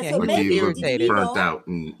so like maybe he looked burnt out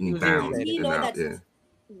and down. Did he know that? Yeah.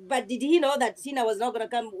 But did he know that Tina was not gonna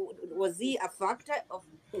come? Was he a factor of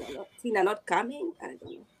Tina not coming? I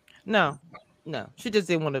don't know. No. She just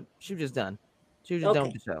didn't want to. She was just done. She was just done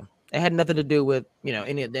with the show. It had nothing to do with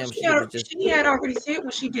any of them. She had already said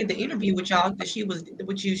when she did the interview with y'all that she was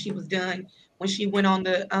done when she went on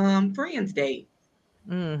the Friends date.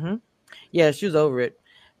 Mm-hmm. Yeah, she was over it.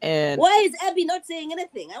 And why is Abby not saying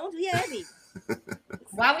anything? I want to hear Abby.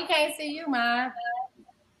 Why we can't see you, Ma?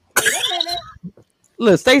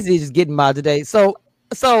 Look, Stacey is just getting Ma today. So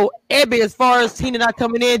Abby, as far as Tina not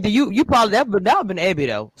coming in, you probably that would have been Abby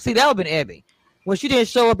though. See, that would have been Abby. When she didn't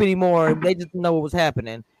show up anymore, they just didn't know what was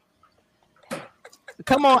happening.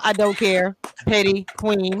 Come on, I don't care. Petty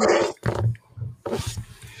queen.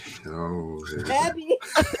 Oh, Abby.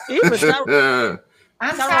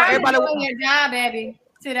 I'm sorry for doing your job, Abby.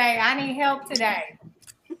 Today, I need help today.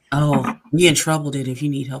 Oh, we in trouble, then. If you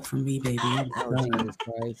need help from me, baby,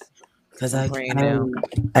 because I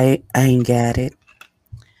ain't got it.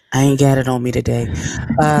 I ain't got it on me today.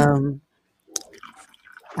 Out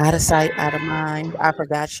of sight, out of mind. I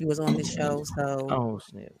forgot she was on the show, so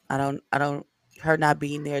snap. I don't. Her not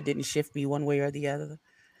being there didn't shift me one way or the other.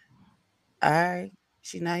 All right,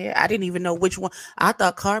 she's not here. I didn't even know which one. I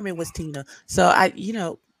thought Carmen was Tina, so I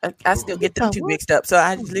still get them two mixed up. So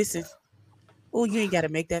I just listen. Oh, you ain't got to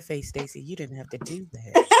make that face, Stacey. You didn't have to do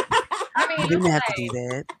that. You didn't have to do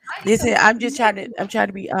that. Listen, I'm trying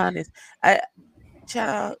to be honest.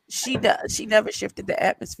 Child, she never shifted the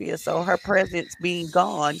atmosphere, so her presence being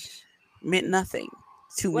gone meant nothing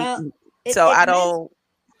to me. So I don't.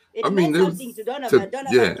 It meant something to Donovan.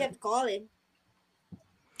 Donovan kept calling.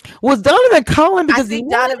 Was Donovan calling because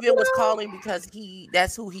Donovan was calling because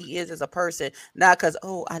that's who he is as a person, not because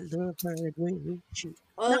I love her. It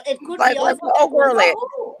could be also.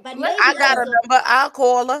 But I got a number. I'll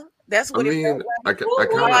call her. That's what you couldn't put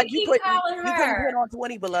on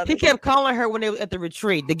 20, beloved. He kept calling her when they were at the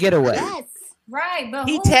retreat, the getaway. Yes. Right, but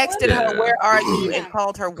he texted her, "Where are you?" and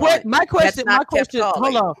called her. My question.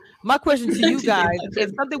 Hold on. My question to you guys: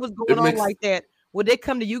 if something was going on like that, would they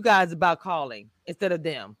come to you guys about calling instead of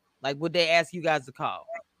them? Like, would they ask you guys to call?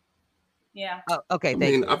 Yeah. Okay.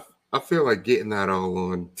 Thank you. I feel like getting that all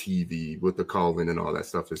on TV with the calling and all that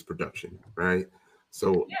stuff is production, right?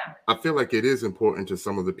 So I feel like it is important to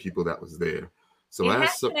some of the people that was there. So it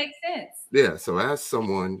has to make sense. Yeah. So as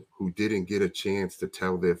someone who didn't get a chance to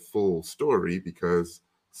tell their full story because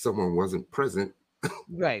someone wasn't present,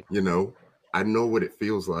 right? I know what it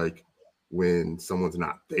feels like when someone's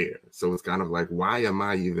not there. So it's kind of like, why am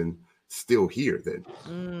I even still here then?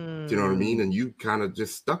 Do you know what I mean? And you kind of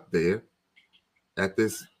just stuck there at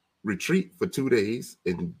this retreat for 2 days,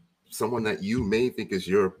 and someone that you may think is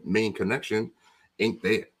your main connection ain't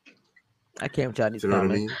there. I can't tell you. You know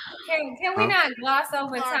what I mean? Can we not gloss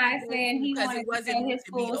over Ty saying he wanted to say his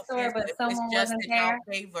full story, but someone wasn't there?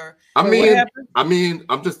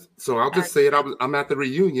 I'll just say it. I'm at the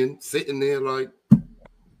reunion, sitting there like,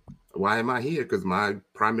 why am I here? Because my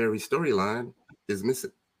primary storyline is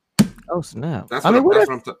missing. Oh snap! That's what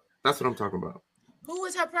I'm talking about. Who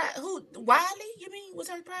was her who Wiley? You mean was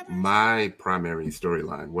her primary? My primary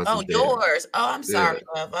storyline wasn't there. Yours. Oh, I'm sorry,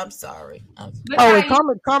 love. I'm sorry.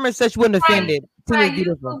 And Carmen said she wasn't offended. Right, you've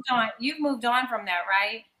moved on from that,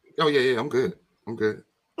 right? Oh yeah, I'm good. Oh,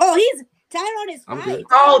 Tyrone is fine. good.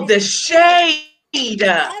 Oh, the shade.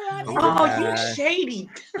 Tyrone Oh, you shady.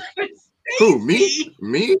 Who,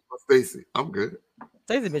 me or Stacy? I'm good.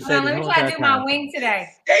 Stacy been shady. Let me try to do my wing today.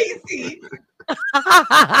 Stacy,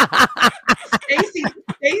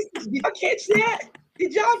 did y'all catch that?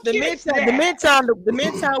 Did y'all catch that? The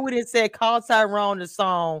meantime we didn't say call Tyrone the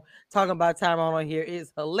song talking about Tyrone on here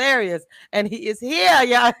is hilarious, and he is here,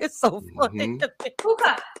 y'all. It's so funny.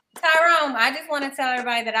 Tyrone, I just want to tell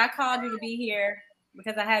everybody that I called you to be here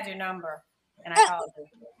because I had your number and I called you.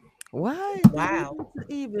 Why? Wow.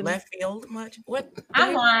 Even left field much? What?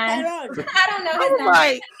 I'm lying. I don't know his number.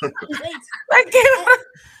 Right.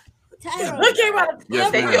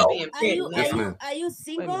 Tyrone, are you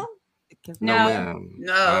single? No, ma'am.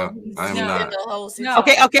 No, I'm not. No.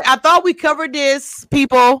 Okay. I thought we covered this,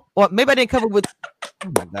 people. Or maybe I didn't cover with.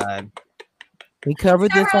 Oh my God. We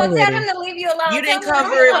covered this already. Tell him to leave you alone. You didn't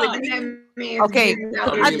cover it with me. Okay.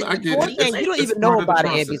 I get it. You don't even know about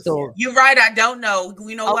it, Abby. So you're right. I don't know.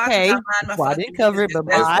 You know why? Okay. Well, I didn't cover it, but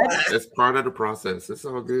it's part of the process. It's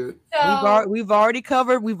all good. So, we've already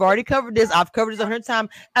covered this. I've covered this 100 times.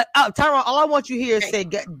 Tyrone, all I want you here is say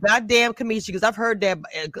goddamn Kamisha, because I've heard that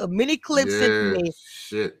many clips since me.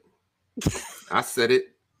 Shit. I said it.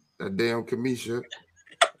 That damn Kamisha.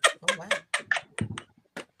 Oh wow.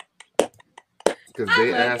 Because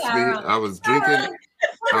they asked me, I was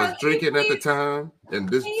drinking at the time, and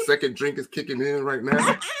this second drink is kicking in right now.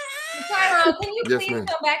 Tyrone, can you please come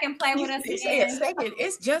back and play with us again? Second,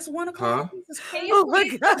 it's just 1 o'clock. Can you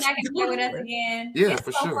please come back and play with us again? Yeah, it's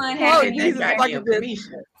for so sure. Fun having you.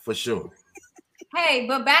 For sure. Hey,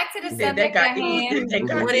 but back to the subject at hand.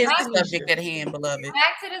 What is the subject at hand, beloved?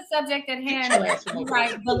 Back to the subject at hand,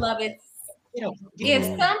 right, beloved. If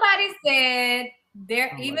somebody said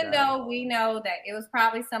even though we know that it was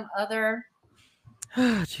probably some other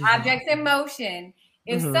objects in motion,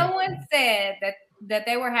 if someone said that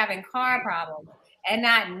they were having car problems and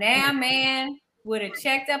not now man would have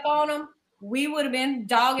checked up on them, we would have been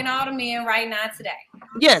dogging all the men right now today.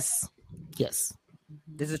 Yes, this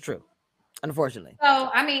is true. Unfortunately. So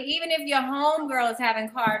I mean, even if your homegirl is having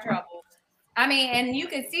car trouble, I mean, and you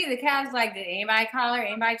can see the cops like, did anybody call her?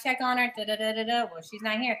 Anybody check on her? Well, she's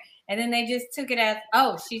not here. And then they just took it as,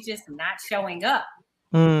 oh, she's just not showing up.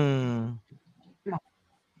 Are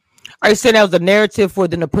you saying that was a narrative for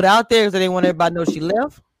them to put out there because they didn't want everybody to know she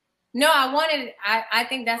left? No, I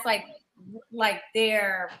think that's like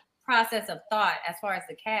their process of thought as far as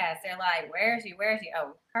the cast. They're like, where is she?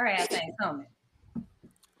 Oh, her ass ain't coming.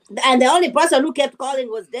 And the only person who kept calling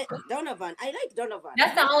was Donovan. I like Donovan.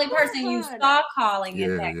 That's the only person you saw calling.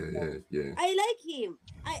 Yeah. I like him.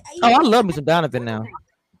 I love me some Donovan now.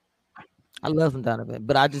 I love some Donovan,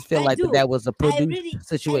 but I just feel like that was a produced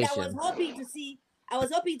situation. I was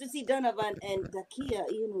hoping to see Donovan and Takia,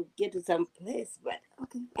 get to some place. But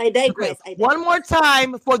okay, I digress. One more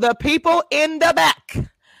time for the people in the back.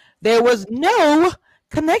 There was no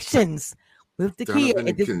connections with Takia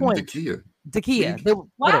at this point. Takia.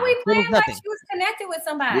 Why are we playing like she was connected with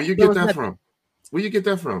somebody? Where you get that from? Where you get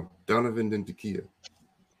that from? Donovan and Takia.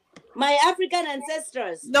 My African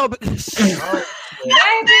ancestors. No, but the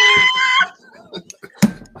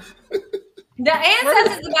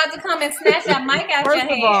ancestors about to come and snatch that mic out your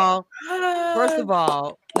hand. First of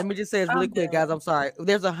all, let me just say this really quick, guys. I'm sorry.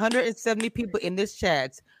 There's 170 people in this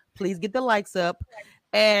chat. Please get the likes up.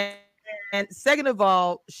 And second of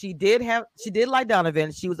all, she did like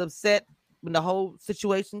Donovan. She was upset when the whole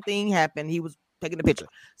situation thing happened. He was taking the picture.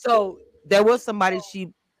 So there was somebody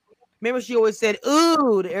remember she always said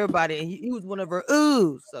ooh to everybody, and he was one of her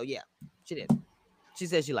oohs. So yeah, she did. She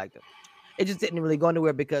said she liked him. It just didn't really go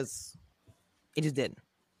anywhere because it just didn't.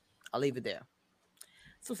 I'll leave it there.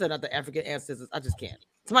 Some said not the African ancestors. I just can't.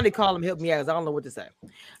 Somebody call him, help me out, because I don't know what to say.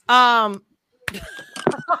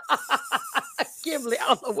 Kimberly, I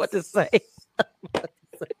don't know what to say.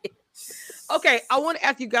 Okay, I want to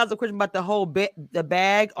ask you guys a question about the whole the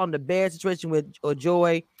bag on the bed situation with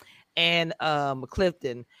Joy and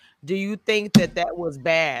Clifton. Do you think that was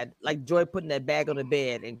bad? Like Joy putting that bag on the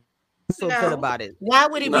bed and so upset about it. Why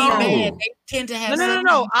would it be bad? They tend to have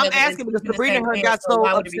no. I'm asking because Sabrina and her got so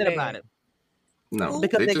upset about it. No,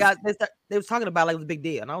 because they was talking about like it was a big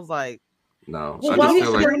deal, and I was like, no. Well, I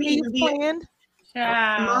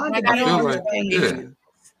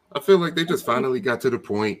feel like they just finally got to the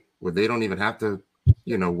point where they don't even have to,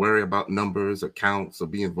 worry about numbers or counts or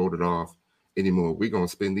being voted off. anymore. We're gonna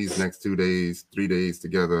spend these next 2 days, 3 days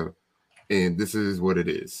together, and this is what it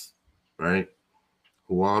is, right?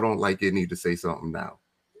 Who all don't like it need to say something now.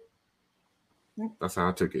 That's how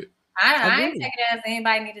I took it. I ain't take it as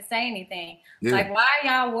anybody need to say anything. Yeah. Like, why are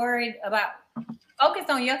y'all worried about? Focus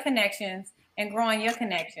on your connections and growing your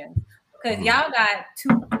connections, because y'all got 2,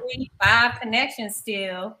 3, 5 connections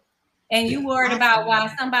still, and you worried about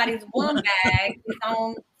why somebody's one bag is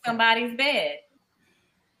on somebody's bed.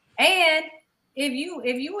 And if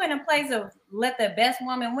you in a place of let the best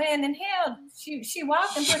woman win, then hell, she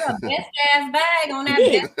walked and put her best ass bag on that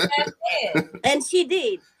best ass bed, and she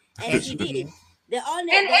did, and she did.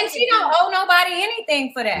 And she don't owe nobody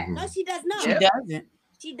anything for that. No, she does not. She doesn't.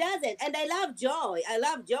 She doesn't. And I love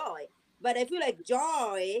Joy. But I feel like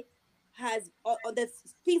Joy has all the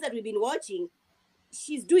things that we've been watching.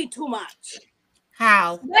 She's doing too much.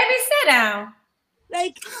 How? Baby, sit down.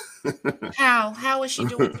 Like how is she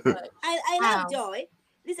doing too much? I love Joy.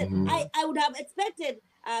 Listen, I would have expected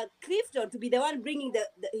Clifton to be the one bringing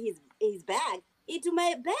his bag into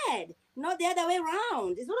my bed. Not the other way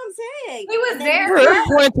around. Is what I'm saying. He was there.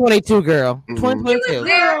 2022, girl. 2022. He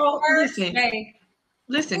was there.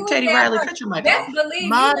 Listen, Teddy Riley, cut your mic off.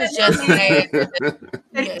 Mom is just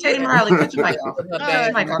Teddy Riley, cut your mic off.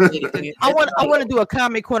 I want to do a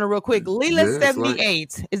comment corner real quick.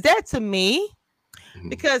 Leela78, is that to me?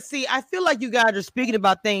 Because see, I feel like you guys are speaking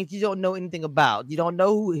about things you don't know anything about. You don't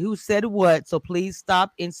know who said what, so please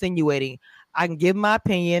stop insinuating. I can give my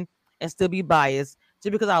opinion and still be biased.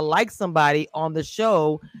 Just because I like somebody on the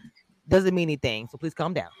show doesn't mean anything. So please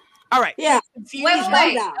calm down. All right. Yeah. Wait.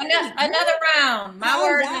 Another round. My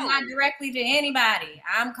words are not directly to anybody.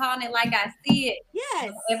 I'm calling it like I see it.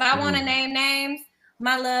 Yes. If I want to name names,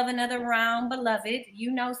 my love, another round, beloved. You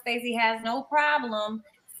know, Stacey has no problem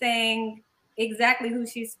saying exactly who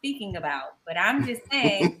she's speaking about. But I'm just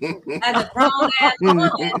saying, as a grown ass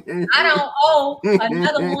woman, I don't owe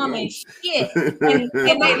another woman shit. And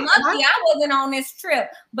they lucky I wasn't on this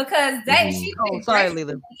trip, because she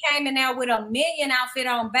came in there with a million outfit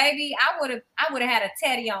on, baby. I would have had a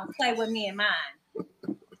Teddy on play with me and mine.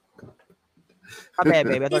 My bad,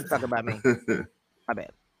 baby. I thought you were talking about me. My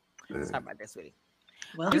bad. Sorry about that, sweetie.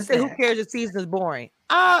 Well, you said who cares if season is boring?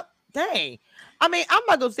 Dang. I mean, I'm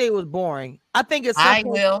not gonna say it was boring. I think it's. I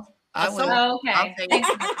will. Okay.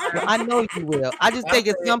 I know you will. I just think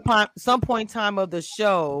at some point in time of the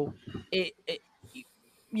show, it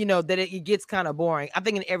gets kind of boring. I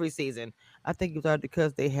think in every season. I think it was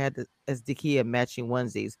because they had as Dakia matching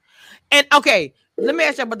onesies. And okay, let me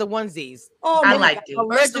ask you about the onesies. Oh, I like it.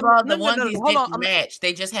 First of all, the onesies didn't match.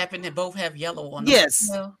 They just happened to both have yellow on them. Yes.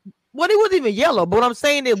 Well, it wasn't even yellow, but what I'm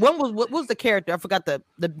saying is, what was the character? I forgot the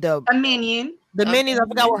minion. The minions. I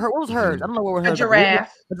forgot what was hers. I don't know what hers. A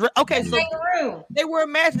giraffe. Okay, so they were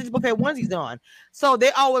matched. They both had onesies on. So they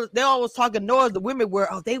always talking noise. The women were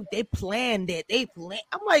they planned it.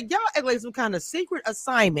 I'm like, y'all act like some kind of secret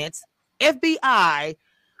assignments. FBI.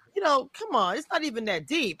 Come on, it's not even that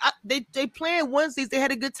deep. They planned onesies. They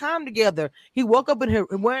had a good time together. He woke up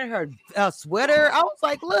wearing her sweater. I was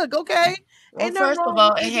like, look, okay. Well, first of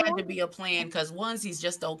all, it had to be a plan, because onesies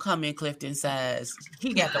just don't come in Clifton size.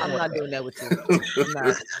 He got the order. I'm not doing that with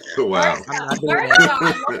you. Wow.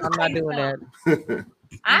 I'm not doing that.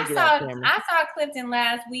 I saw Clifton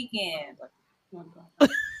last weekend.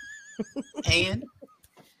 And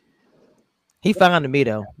he fine to me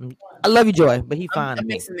though. I love you, Joy, but he fine. I'm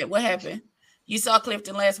mixing it. What happened? You saw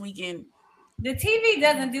Clifton last weekend. The TV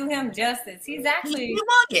doesn't do him justice. He's actually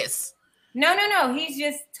humongous. No. He's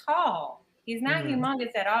just tall. He's not humongous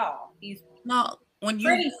at all. He's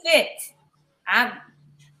pretty fit.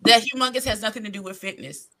 That humongous has nothing to do with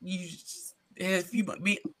fitness.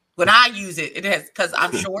 When I use it has, because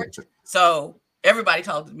I'm short. So everybody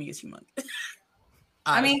talks to me is humongous.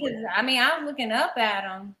 I was looking up at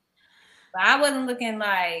him, but I wasn't looking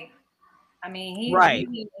like. I mean, he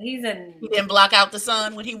didn't block out the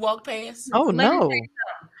sun when he walked past. Oh no!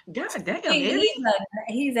 God damn!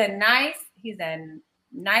 He's a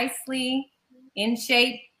nicely in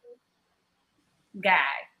shape guy.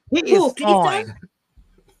 He is fine.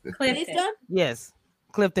 Clifton? Yes,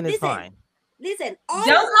 Clifton is fine. Listen, don't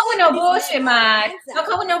come with no bullshit, man. Don't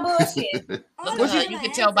come with no bullshit. Look at her. You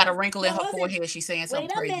can tell by the wrinkle in her forehead. She's saying something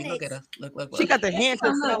crazy. Look at her. Look. She got the hands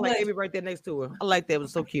that sound like Abby right there next to her. I like that. It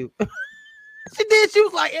was so cute. She did. She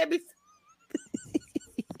was like Abby.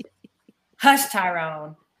 Hush,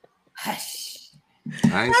 Tyrone. Hush.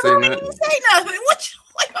 I ain't saying nothing. You say nothing.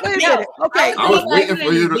 Wait a minute. Okay. I was waiting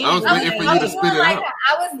for you to spit it out.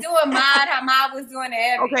 I was doing mine how mine was doing to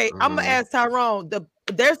Abby. Okay, I'm gonna ask Tyrone.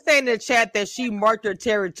 they're saying in the chat that she marked her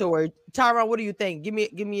territory. Tyrone, what do you think? Give me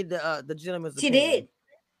the gentleman's She opinion. did.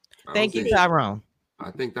 Thank you, Tyrone.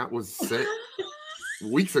 I think that was set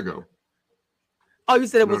weeks ago. Oh, you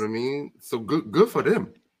said it was. You know what I mean? So good for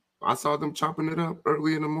them. I saw them chopping it up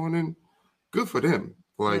early in the morning. Good for them.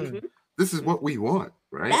 Like this is what we want,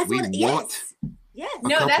 right? That's we what. want. Yes.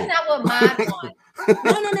 No, that's not what mine wants.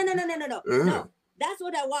 No. Yeah. No, that's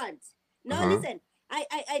what I want. No, listen. I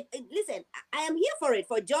listen. I am here for it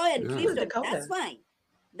for Joy and Clifton. That's fine.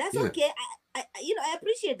 That's okay. I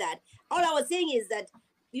appreciate that. All I was saying is that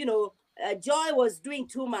Joy was doing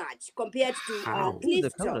too much compared to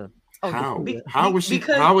Clifton. How was she?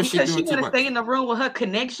 Because she she want to stay in the room with her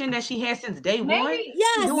connection that she has since day one.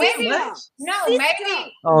 Yes, maybe.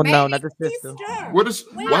 Oh no, not the sister.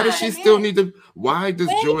 Why does she still need to? Why does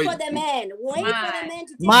Joy? Wait for the man. Wait for the man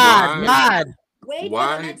to take Mod. Wait for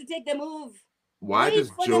the man to take the move. Why does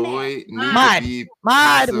Joy need to be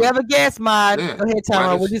passive? We have a guest, Mod. Yeah. Go ahead,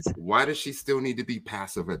 Tyrone. Why does she still need to be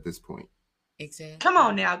passive at this point? Exactly. Come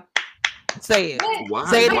on now. Say it. Why?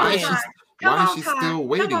 Say it Why again. is she still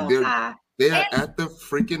waiting? They're at the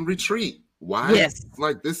freaking retreat. Why? Yes.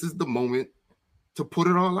 Like this is the moment to put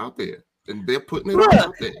it all out there, and they're putting it all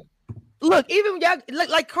out there. Look, even y'all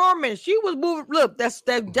like Carmen, she was moving. Look,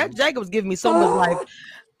 that Jacob was giving me so much life.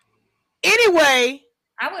 Anyway,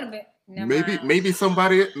 I would have been.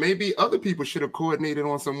 Maybe other people should have coordinated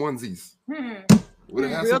on some onesies. Would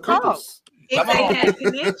have had some couples. If they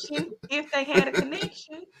had a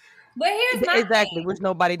connection. But here's my exactly, which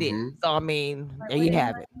nobody did. So I mean, there you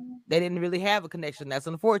have it. They didn't really have a connection. That's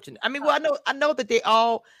unfortunate. I mean, well, I know that they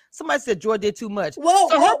all. Somebody said Joy did too much.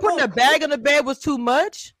 So her putting a bag on the bed was too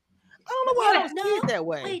much. I don't know why I don't see it that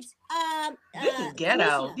way. Wait, this is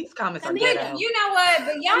ghetto. These comments are ghetto. You know what?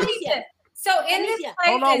 But y'all need to. So in this place,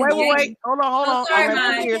 hold on, wait. Hold on. Sorry,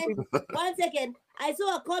 one second. I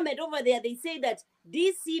saw a comment over there. They say that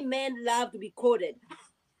DC men love to be quoted.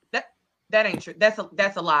 That ain't true. That's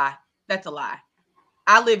a lie. That's a lie.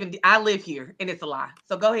 I live here, and it's a lie.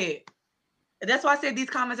 So go ahead. That's why I said these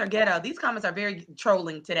comments are ghetto. These comments are very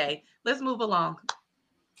trolling today. Let's move along.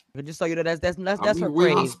 Just so you know, that's her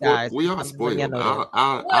praise, guys. We are spoiled.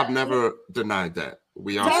 I've never denied that.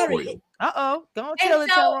 We are spoiled. Don't tell it,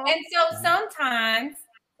 Tyrone. And so sometimes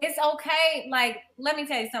it's okay. Like, let me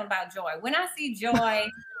tell you something about Joy. When I see Joy,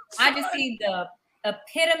 I just see the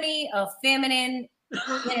epitome of feminine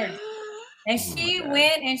energy. And she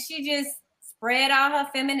went and she just spread all her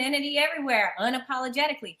femininity everywhere,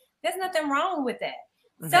 unapologetically. There's nothing wrong with that.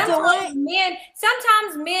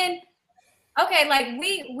 Sometimes men, okay, like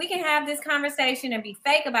we can have this conversation and be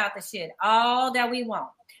fake about the shit all that we want.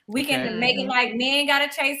 We can make it like men gotta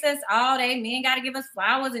chase us all day. Men gotta give us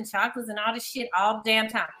flowers and chocolates and all this shit all the damn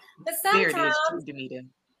time. But sometimes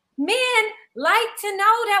men like to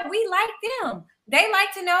know that we like them. They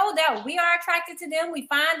like to know that we are attracted to them. We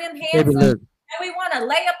find them handsome, and we want to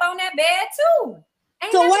lay up on that bed too.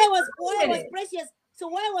 So why was Precious? So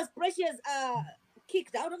why was Precious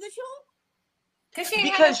kicked out of the show?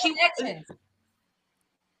 Because she connections.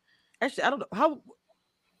 Actually, I don't know how.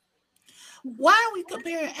 Why are we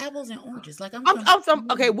comparing apples and oranges? Like I'm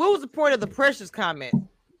okay. What was the point of the Precious comment?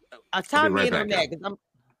 Time me in on that because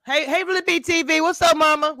Hey, Really BTV, what's up,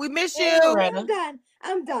 Mama? We miss you.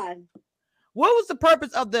 I'm done. What was the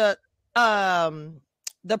purpose of the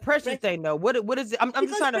Precious thing though? What is it? I'm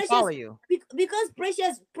just trying to follow you. Because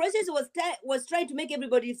Precious was trying to make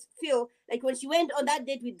everybody feel like when she went on that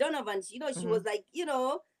date with Donovan, she was like,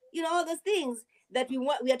 all those things that we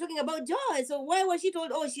are talking about Joy. So why was she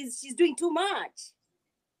told, she's doing too much?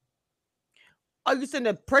 Are you saying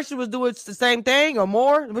that Precious was doing the same thing or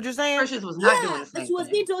more? What you're saying? Precious was not doing the same thing. She was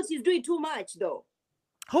being told she's doing too much though.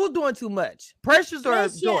 Who's doing too much? Precious or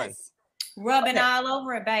Joy? Rubbing all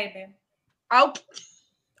over it, baby. Oh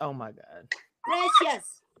my God.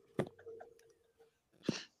 Precious.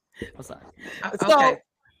 I'm sorry. So,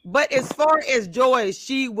 but as far as Joy,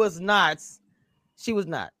 she was not.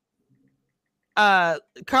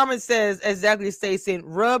 Carmen says exactly Stacey,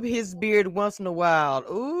 rub his beard once in a while.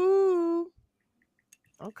 Ooh.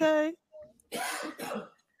 Okay.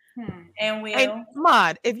 And we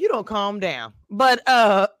Mod, if you don't calm down. But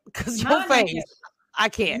because your face, I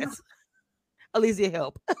can't. Alicia,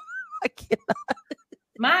 help. I cannot.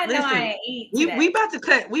 Mine know I ain't eat. We about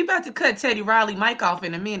to cut Teddy Riley mic off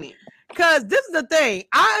in a minute. Because this is the thing.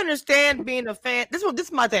 I understand being a fan. This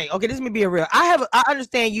is my thing. Okay, this is me being real. I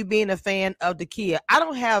understand you being a fan of Takia. I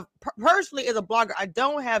don't have personally as a blogger, I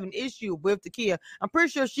don't have an issue with Takia. I'm pretty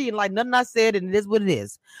sure she didn't like nothing I said, and it is what it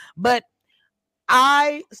is. But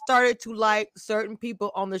I started to like certain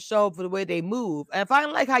people on the show for the way they move. And if I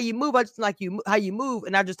don't like how you move, I just like how you move,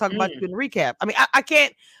 and I just talk about you in the recap. I mean, I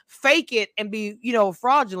can't fake it and be,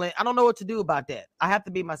 fraudulent. I don't know what to do about that. I have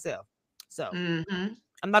to be myself. So I'm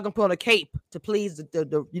not gonna put on a cape to please the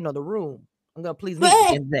the room. I'm gonna please me at the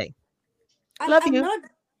end of the day. Love you.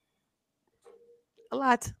 A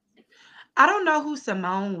lot. I don't know who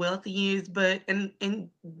Simone Wealthy is, but and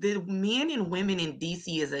the men and women in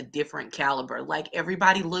DC is a different caliber. Like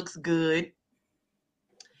everybody looks good,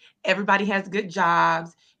 everybody has good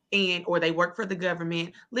jobs, or they work for the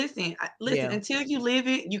government. Listen, until you live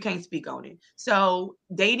it, you can't speak on it. So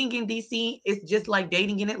dating in DC is just like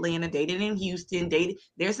dating in Atlanta, dating in Houston,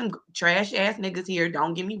 there's some trash ass niggas here,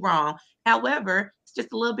 don't get me wrong. However, it's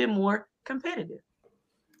just a little bit more competitive.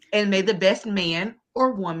 And may the best man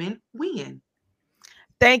or woman win.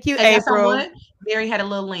 Thank you, and April. What? Mary had a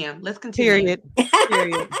little lamb. Let's continue.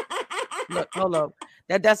 Period. Look, hold up.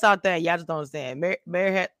 That's our thing. Y'all just don't understand.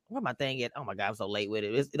 Mary had, what my thing at? Oh my God, I'm so late with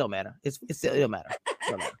it. It don't matter. It don't matter.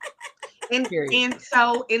 And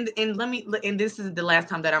this is the last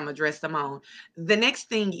time that I'm gonna address Simone. The next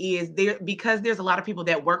thing is because there's a lot of people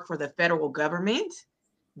that work for the federal government.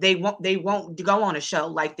 They won't go on a show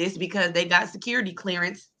like this because they got security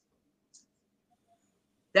clearance.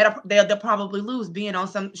 They'll probably lose being on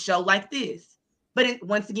some show like this. But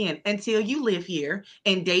once again, until you live here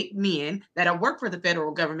and date men that work for the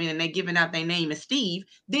federal government and they giving out their name as Steve,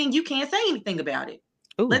 then you can't say anything about it.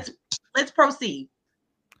 Ooh. Let's proceed.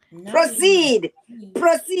 Proceed.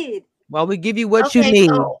 Well, we give you what you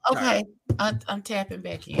need. Okay, I'm tapping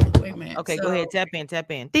back in. Wait a minute. Okay, go ahead. Tap in.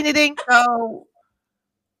 Ding, ding, ding. So,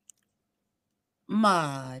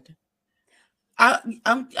 Mod. I'm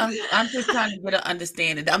just trying to get an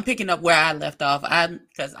understanding. I'm picking up where I left off.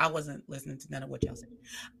 Because I wasn't listening to none of what y'all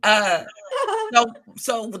said.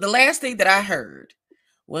 So the last thing that I heard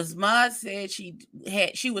was Mod said she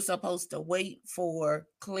was supposed to wait for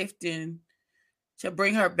Clifton to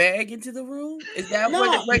bring her bag into the room. Is that no,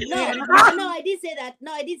 what? No, I didn't say that.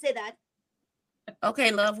 No, I didn't say that. Okay,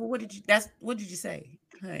 love. What did you say?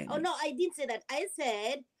 Hey. Oh no, I didn't say that. I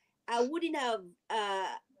said I wouldn't have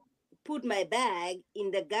put my bag on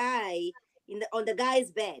the guy's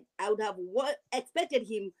bed. I would have expected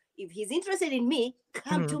him, if he's interested in me,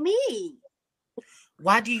 come to me.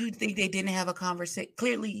 Why do you think they didn't have a conversation?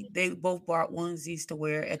 Clearly, they both bought onesies to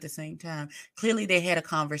wear at the same time. Clearly, they had a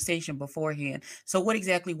conversation beforehand. So what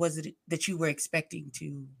exactly was it that you were expecting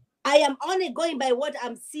to? I am only going by what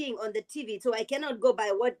I'm seeing on the TV, so I cannot go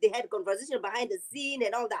by what they had conversation behind the scene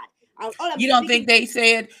and all that. You don't think they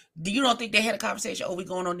said? You don't think they had a conversation? Oh, we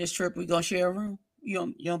going on this trip? We gonna share a room?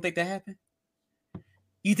 You don't think that happened?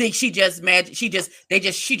 You think she just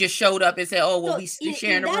showed up and said, "Oh, well, we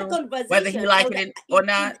sharing a room, whether he liked it or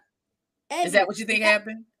not"? Is that what you think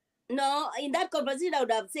happened? No, in that conversation, I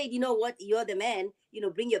would have said, "You know what? You're the man.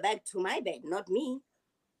 Bring your bag to my bed, not me."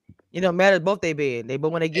 It don't matter. Both they bed. But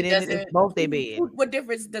when they get in, it's both they bed. What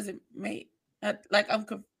difference does it make?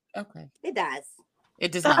 Okay. It does.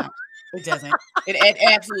 It does not. It doesn't. It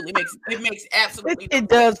absolutely makes. It makes absolutely. It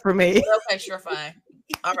does for me. Okay, sure, fine.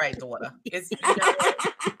 All right, daughter. It's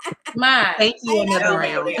Thank you another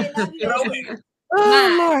round.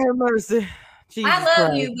 Oh, Lord have mercy. Jesus I love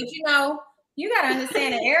Christ. you, but you gotta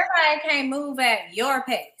understand that everybody can't move at your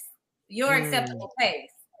pace, your acceptable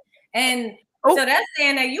pace, and. So that's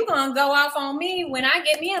saying that you're gonna go off on me when I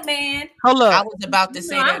get me a man. Hold up. I was about to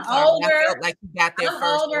say that. I'm older. I felt like you got there I'm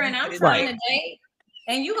first. older and I'm trying to date.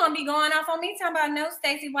 And you're gonna be going off on me talking about no,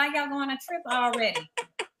 Stacey, why y'all going on a trip already?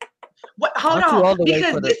 What? Hold on,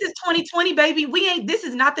 because this is 2020, baby. This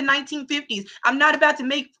is not the 1950s. I'm not about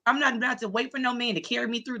to wait for no man to carry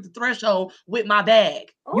me through the threshold with my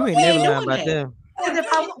bag. You ain't never lying about them.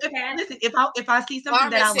 If I see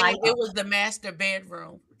something that I like, it was the master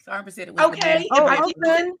bedroom. Carmen said it was okay.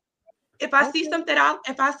 If I see something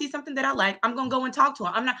that I like, I'm gonna go and talk to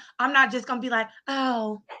him. I'm not just gonna be like,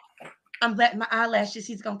 oh, I'm letting my eyelashes.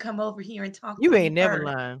 He's gonna come over here and talk. You ain't never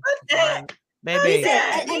lying, baby.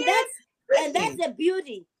 And that's the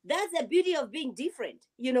beauty. That's the beauty of being different.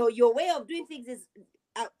 Your way of doing things is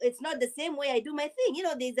it's not the same way I do my thing.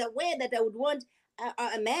 There's a way that I would want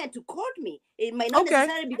a man to court me. It might not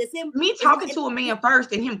necessarily be the same. Me talking to a man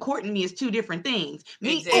first and him courting me is two different things.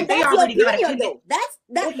 And they already got it.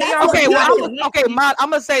 Okay, Mom,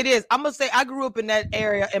 I'm gonna say this. I'm gonna say I grew up in that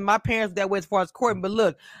area and my parents that way as far as courting. But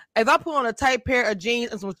look, if I put on a tight pair of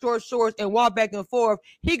jeans and some short shorts and walk back and forth,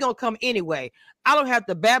 he gonna come anyway. I don't have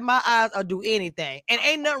to bat my eyes or do anything. And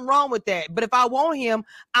ain't nothing wrong with that. But if I want him,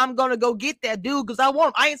 I'm going to go get that dude because I want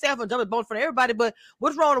him. I ain't saying I'm going to jump at bone for everybody, but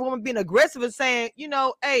what's wrong with a woman being aggressive and saying,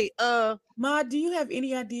 saying, hey, Ma, do you have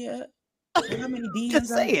any idea how many DMs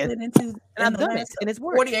just I saying. slid into And I've done it, and it's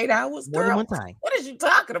worked 48 hours? more than Girl, one time. what is you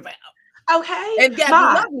talking about? Okay. And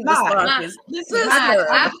got lovely responses.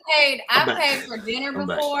 I've paid back. for dinner I'm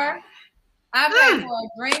back. before. I've paid for a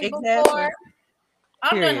drink before.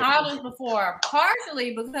 I've Period. done all this before,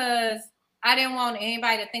 partially because I didn't want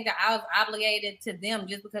anybody to think that I was obligated to them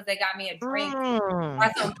just because they got me a drink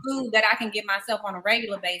or some food that I can get myself on a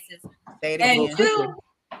regular basis. And two,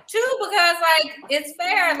 because like it's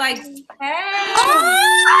fair. Like, hey.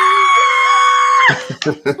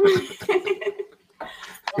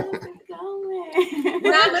 Oh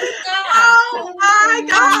my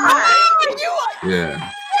God! Yeah.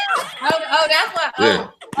 Oh, that's what. Yeah.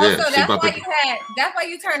 So Yeah, that's why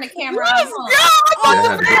you turned the camera on.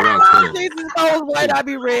 Jesus knows white, I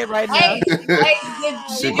be red right now. Hey,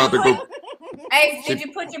 She about to go. Hey, did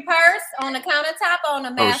you put your purse on the countertop or on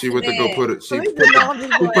the master She went to go bed? put it. She put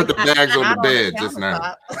the bags on the bed just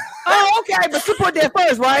now. Oh, okay, but you put that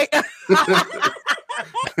first, right?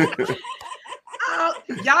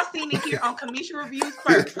 Y'all seen it here on Commission Reviews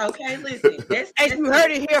first, okay? Listen, and you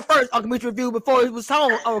heard it here first on Commission Review before it was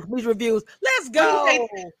home on Commission Reviews. Let's go.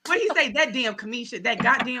 What do you say? That damn Kamisha, that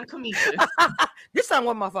goddamn Kamisha. This time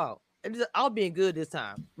wasn't my fault. I'll be good this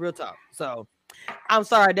time. Real talk. So I'm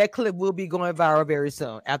sorry. That clip will be going viral very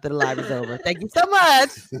soon after the live is over. Thank you so much.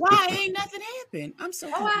 Why ain't nothing happened? I'm so.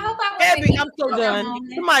 Oh, I hope I was. Abby, I'm so done.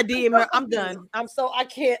 Somebody DM her. I'm done. I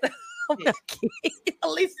can't. At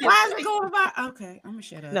least why is it going about? Okay, I'm gonna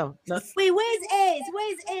shut up. No. Wait, where's Ace?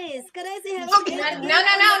 Where's Ace? Can I say hello?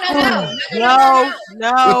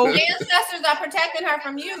 No. Ancestors are protecting her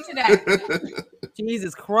from you today.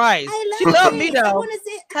 Jesus Christ. She love loved Ace. me though.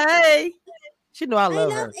 Hey. She knew I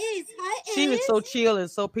love her. Ace. Hi, Ace. She was so chill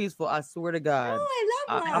and so peaceful. I swear to God. Oh,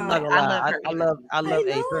 I love her. I'm not gonna lie. I love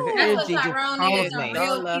Ace. Her That's energy what just Tyrone calms is, a me.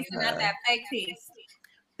 real piece and not that fake piece.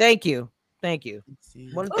 Thank you.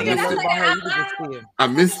 One thing I love about her, you can just see it. I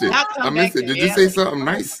missed it. Did you say something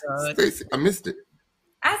nice, Stacey? I missed it.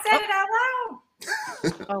 I said it out loud.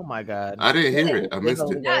 Oh my God. I didn't hear it. I missed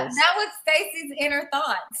it. That was Stacey's inner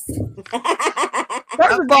thoughts.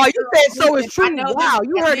 First of all, you said so it's true. Wow,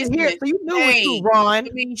 you heard it here, so you knew it was true, Ron.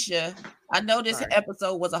 Misha, I know this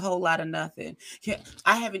episode was a whole lot of nothing.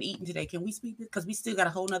 I haven't eaten today. Can we speak this? Because we still got a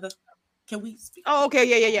whole nother. Can we speak? Oh, okay,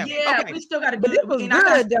 yeah. Yeah, okay. we still got to do it. It was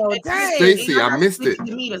good though. Stacey, I missed it. To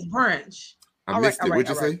meet us brunch. I missed it. What'd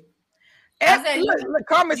you say? Look,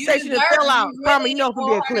 conversation fell out. Karma, you know it can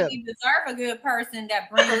be a clip. You deserve a good person that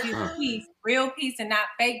brings you peace, real peace, and not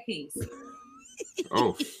fake peace.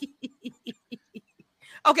 Oh.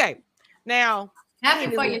 Okay, now.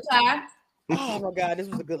 Happy for you, Ty. Oh my God, this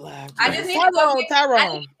was a good live. I just need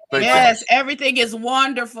Tyrone. Yes, everything is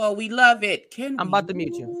wonderful. We love it. I'm about to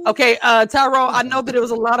mute you. Okay, Tyrone. I know that there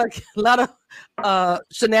was a lot of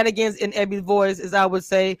shenanigans in Abby's voice, as I would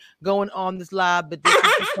say, going on this live. But this is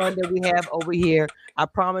the fun that we have over here. I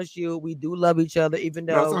promise you, we do love each other, even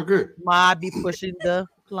though might be pushing the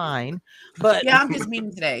line. But yeah, I'm just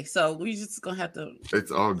meeting today, so we just gonna have to.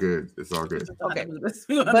 It's all good. It's all good. Okay,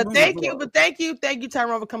 but thank you,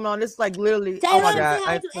 Tyrone, for coming on. This is like literally. Tyrone, oh my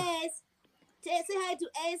God. Say hi to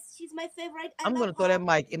Ace. She's my favorite. I'm gonna throw that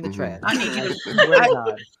mic in the trash. I need you to.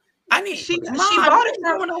 She bought it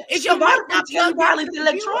from. She bought it from Tell Riley's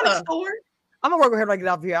electronics store. I'm gonna work with her to get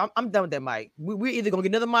off here. I'm done with that mic. We're either gonna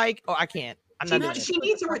get another mic or I can't. She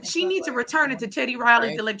needs to return it to Teddy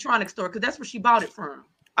Riley's electronics store because that's where she bought it from.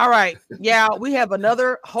 All right. Yeah, we have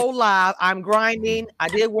another whole live. I'm grinding. I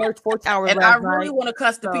did work 4 hours and last I really want to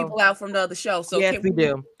cuss the people out from the other show. So yes, we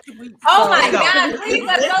do. Oh my God! Please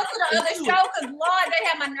let's go to the other show because Lord, they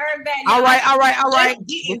have my nerve back. All right.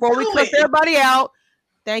 Before we cuss everybody out,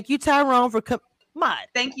 thank you, Tyrone, for coming.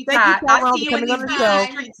 Thank you, Tyrone, for coming on the show.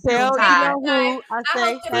 Tell you know who I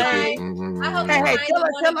say. Hey, tell her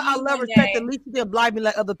I love, respect, and least you didn't blind me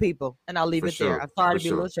like other people, and I'll leave it there. I'm sorry to be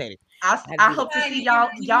a little shady. I hope to see y'all,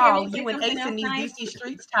 you and Ace in these DC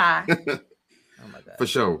streets, Ty. Oh my God. For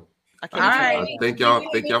sure. All right. Thank y'all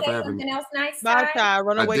for having me. Bye, Ty.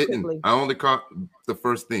 Run away quickly. I only caught the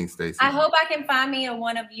first thing, Stacey. I hope I can find me a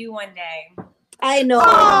one of you one day. I know. You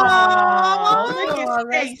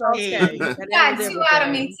got 2 out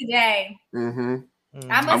of me today.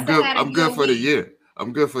 I'm good for the year.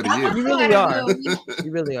 I'm good for the year. You really are.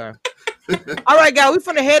 You really are. All right, guys, we're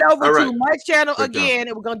gonna head over to my channel again,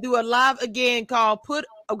 and we're gonna do a live again called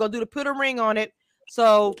I'm gonna do the put a ring on it.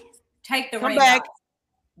 So take the come ring back. off.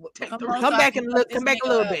 Come back a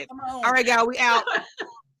little bit. All right, guys, we out.